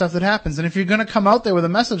kind of stuff that happens. And if you're going to come out there with a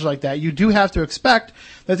message like that, you do have to expect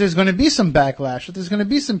that there's going to be some backlash, that there's going to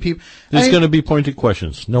be some people. There's going to be pointed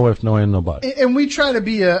questions. No if, no and, no but. And we try to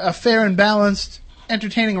be a fair and balanced,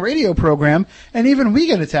 entertaining radio program, and even we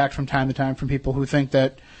get attacked from time to time from people who think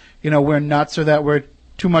that, we're nuts or that we're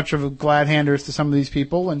too much of a glad handers to some of these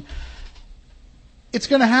people, and it's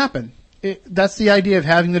going to happen. That's the idea of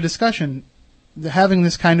having the discussion, having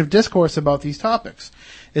this kind of discourse about these topics,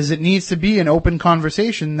 is it needs to be an open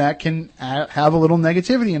conversation that can have a little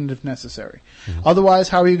negativity in it if necessary. Mm-hmm. Otherwise,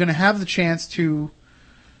 how are you going to have the chance to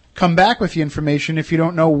come back with the information if you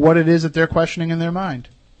don't know what it is that they're questioning in their mind?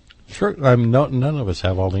 Sure, none of us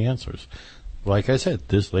have all the answers. Like I said,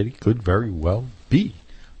 this lady could very well be.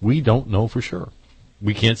 We don't know for sure.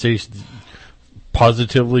 We can't say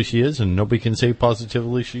positively she is, and nobody can say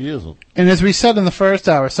positively she isn't. And as we said in the first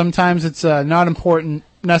hour, sometimes it's not important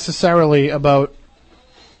necessarily about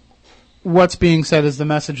what's being said as the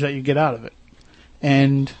message that you get out of it.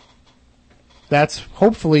 And that's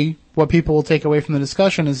hopefully what people will take away from the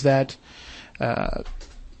discussion, is that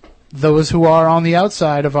those who are on the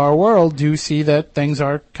outside of our world do see that things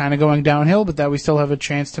are kind of going downhill, but that we still have a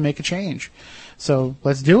chance to make a change. So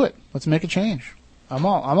let's do it. Let's make a change. I'm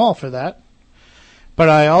all for that. But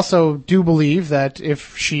I also do believe that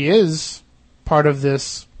if she is part of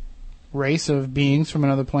this race of beings from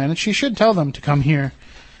another planet, she should tell them to come here.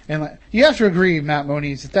 And you have to agree, Matt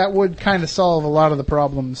Moniz, that would kind of solve a lot of the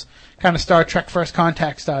problems, kind of Star Trek First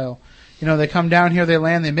Contact style. They come down here, they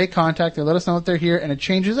land, they make contact, they let us know that they're here, and it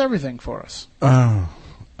changes everything for us.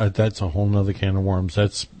 That's a whole nother can of worms.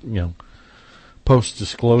 That's,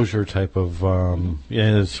 post-disclosure type of,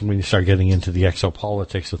 it's when you start getting into the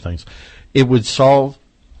exopolitics of things. It would solve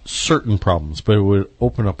certain problems, but it would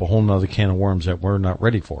open up a whole nother can of worms that we're not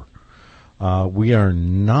ready for. We are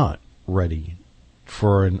not ready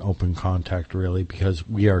for an open contact, really, because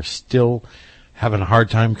we are still having a hard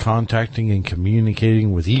time contacting and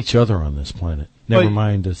communicating with each other on this planet. Never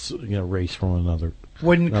mind this race from another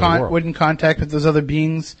world. Wouldn't contact with those other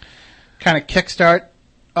beings kind of kickstart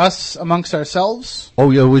us amongst ourselves? Oh,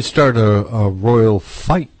 yeah, we'd start a royal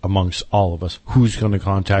fight amongst all of us. Who's going to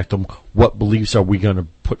contact them? What beliefs are we going to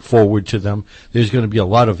put forward to them? There's going to be a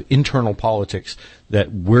lot of internal politics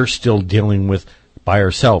that we're still dealing with by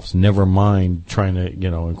ourselves, never mind trying to,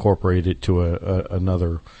 incorporate it to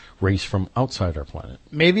another race from outside our planet.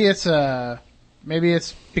 Maybe it's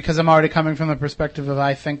because I'm already coming from the perspective of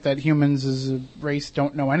I think that humans as a race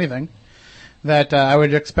don't know anything, that I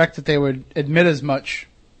would expect that they would admit as much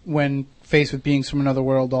when faced with beings from another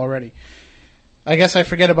world already. I guess I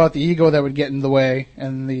forget about the ego that would get in the way,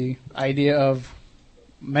 and the idea of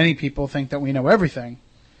many people think that we know everything,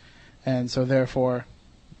 and so therefore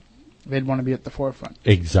they'd want to be at the forefront.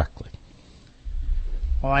 Exactly.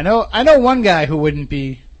 Well, I know one guy who wouldn't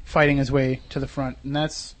be fighting his way to the front, and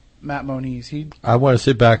that's Matt Moniz. I want to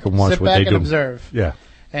sit back and watch what they do. Sit back and observe. Yeah.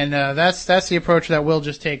 And that's the approach that we'll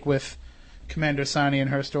just take with Commander Sani and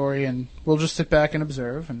her story, and we'll just sit back and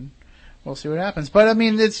observe, and we'll see what happens. But I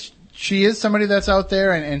mean, she is somebody that's out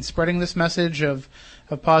there and spreading this message of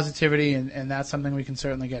of positivity, and that's something we can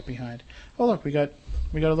certainly get behind. Oh, look, we got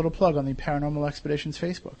a little plug on the Paranormal Expeditions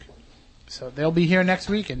Facebook. So they'll be here next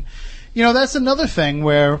week, and that's another thing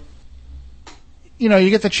where you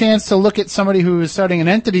get the chance to look at somebody who is starting an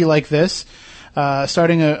entity like this,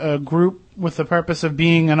 starting a group with the purpose of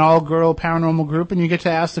being an all-girl paranormal group, and you get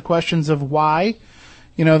to ask the questions of why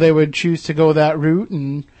they would choose to go that route,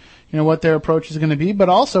 and what their approach is going to be. But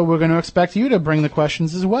also, we're going to expect you to bring the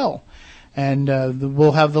questions as well. And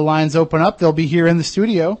we'll have the lines open up. They'll be here in the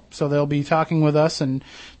studio, so they'll be talking with us and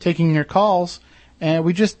taking your calls. And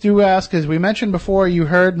we just do ask, as we mentioned before, you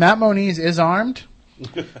heard Matt Moniz is armed.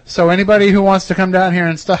 So anybody who wants to come down here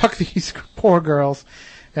and stalk these poor girls,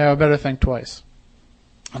 better think twice.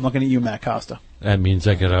 I'm looking at you, Matt Costa. That means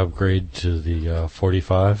I could upgrade to the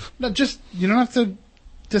 45? No, you don't have to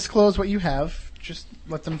disclose what you have. Just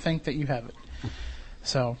let them think that you have it.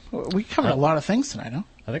 So we covered a lot of things tonight, huh?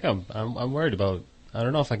 I think I'm worried about. I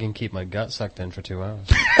don't know if I can keep my gut sucked in for 2 hours.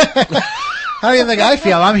 How do you think I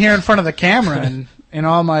feel? I'm here in front of the camera and in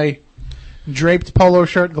all my draped polo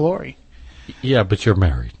shirt glory. Yeah, but you're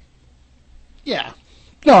married. Yeah.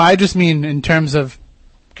 No, I just mean in terms of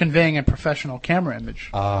conveying a professional camera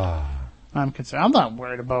image. I'm concerned. I'm not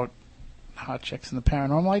worried about hot chicks in the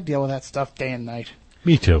paranormal. I deal with that stuff day and night.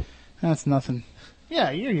 Me too. That's nothing.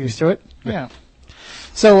 Yeah, you're used to it. Yeah.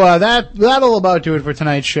 So that'll about do it for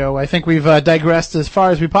tonight's show. I think we've digressed as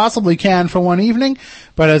far as we possibly can for one evening.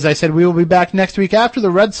 But as I said, we will be back next week after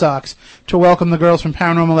the Red Sox to welcome the girls from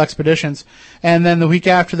Paranormal Expeditions. And then the week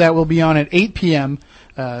after that, we'll be on at 8 p.m.,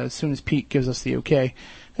 as soon as Pete gives us the okay,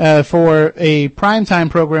 for a primetime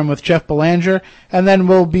program with Jeff Belanger. And then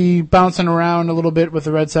we'll be bouncing around a little bit with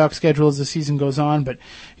the Red Sox schedule as the season goes on. But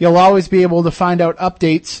you'll always be able to find out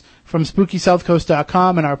updates from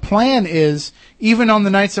SpookySouthCoast.com, and our plan is, even on the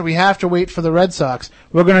nights that we have to wait for the Red Sox,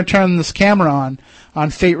 we're going to turn this camera on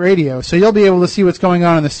Fate Radio, so you'll be able to see what's going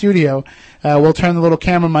on in the studio. We'll turn the little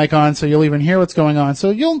camera mic on, so you'll even hear what's going on.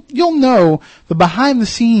 So you'll know the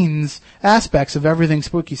behind-the-scenes aspects of everything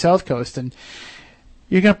Spooky South Coast, and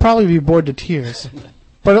you're going to probably be bored to tears.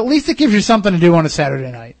 But at least it gives you something to do on a Saturday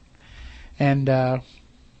night. And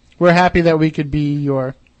we're happy that we could be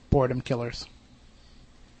your boredom killers.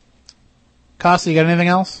 Costa, you got anything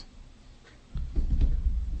else?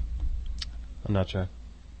 I'm not sure.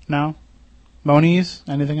 No? Moniz,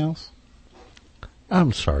 anything else?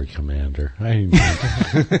 I'm sorry, Commander.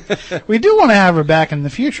 We do want to have her back in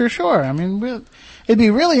the future, sure. I mean, it'd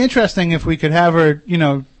be really interesting if we could have her,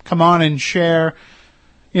 come on and share,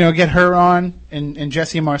 get her on and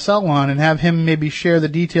Jesse Marcel on and have him maybe share the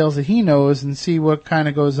details that he knows and see what kind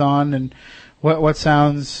of goes on and what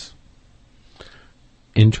sounds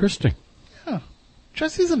interesting.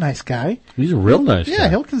 Jesse's a nice guy. He's a real nice guy. Yeah,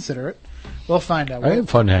 he'll consider it. We'll find out. I had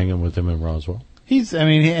fun hanging with him in Roswell.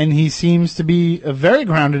 And he seems to be a very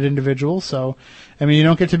grounded individual. So, you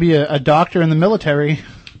don't get to be a doctor in the military,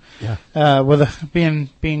 with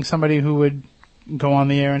being somebody who would go on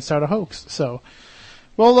the air and start a hoax. So,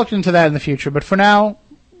 we'll look into that in the future. But for now,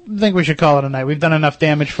 I think we should call it a night. We've done enough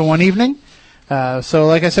damage for one evening. So,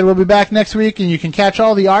 like I said, we'll be back next week, and you can catch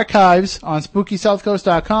all the archives on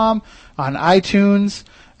SpookySouthCoast.com, on iTunes,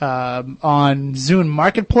 on Zune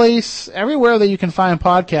Marketplace, everywhere that you can find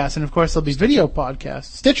podcasts. And, of course, there'll be video podcasts.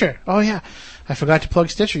 Stitcher. Oh, yeah. I forgot to plug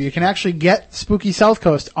Stitcher. You can actually get Spooky South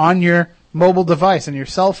Coast on your mobile device, on your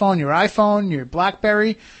cell phone, your iPhone, your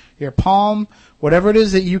BlackBerry, your Palm, whatever it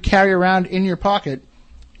is that you carry around in your pocket.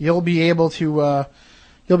 You'll be able to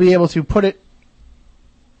put it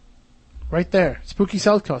right there, Spooky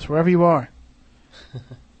South Coast, wherever you are.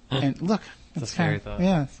 And look, it's a scary thought.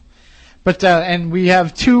 Yeah, but and we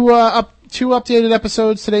have two updated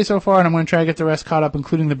episodes today so far, and I'm going to try to get the rest caught up,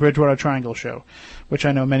 including the Bridgewater Triangle show, which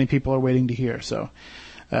I know many people are waiting to hear. So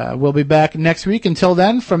we'll be back next week. Until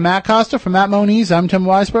then, from Matt Costa, from Matt Moniz, I'm Tim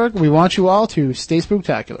Weisberg. We want you all to stay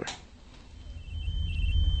spooktacular.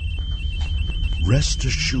 Rest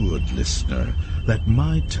assured, listener, that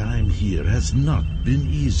my time here has not been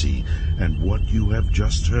easy, and what you have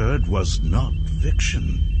just heard was not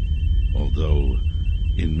fiction. Although,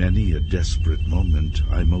 in many a desperate moment,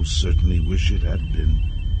 I most certainly wish it had been.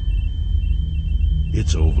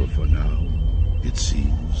 It's over for now, it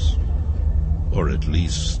seems. Or at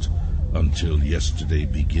least, until yesterday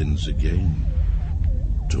begins again.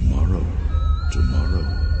 Tomorrow, tomorrow,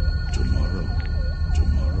 tomorrow,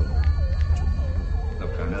 tomorrow.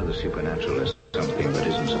 Look, I know the supernatural is something that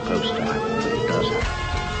isn't supposed to happen.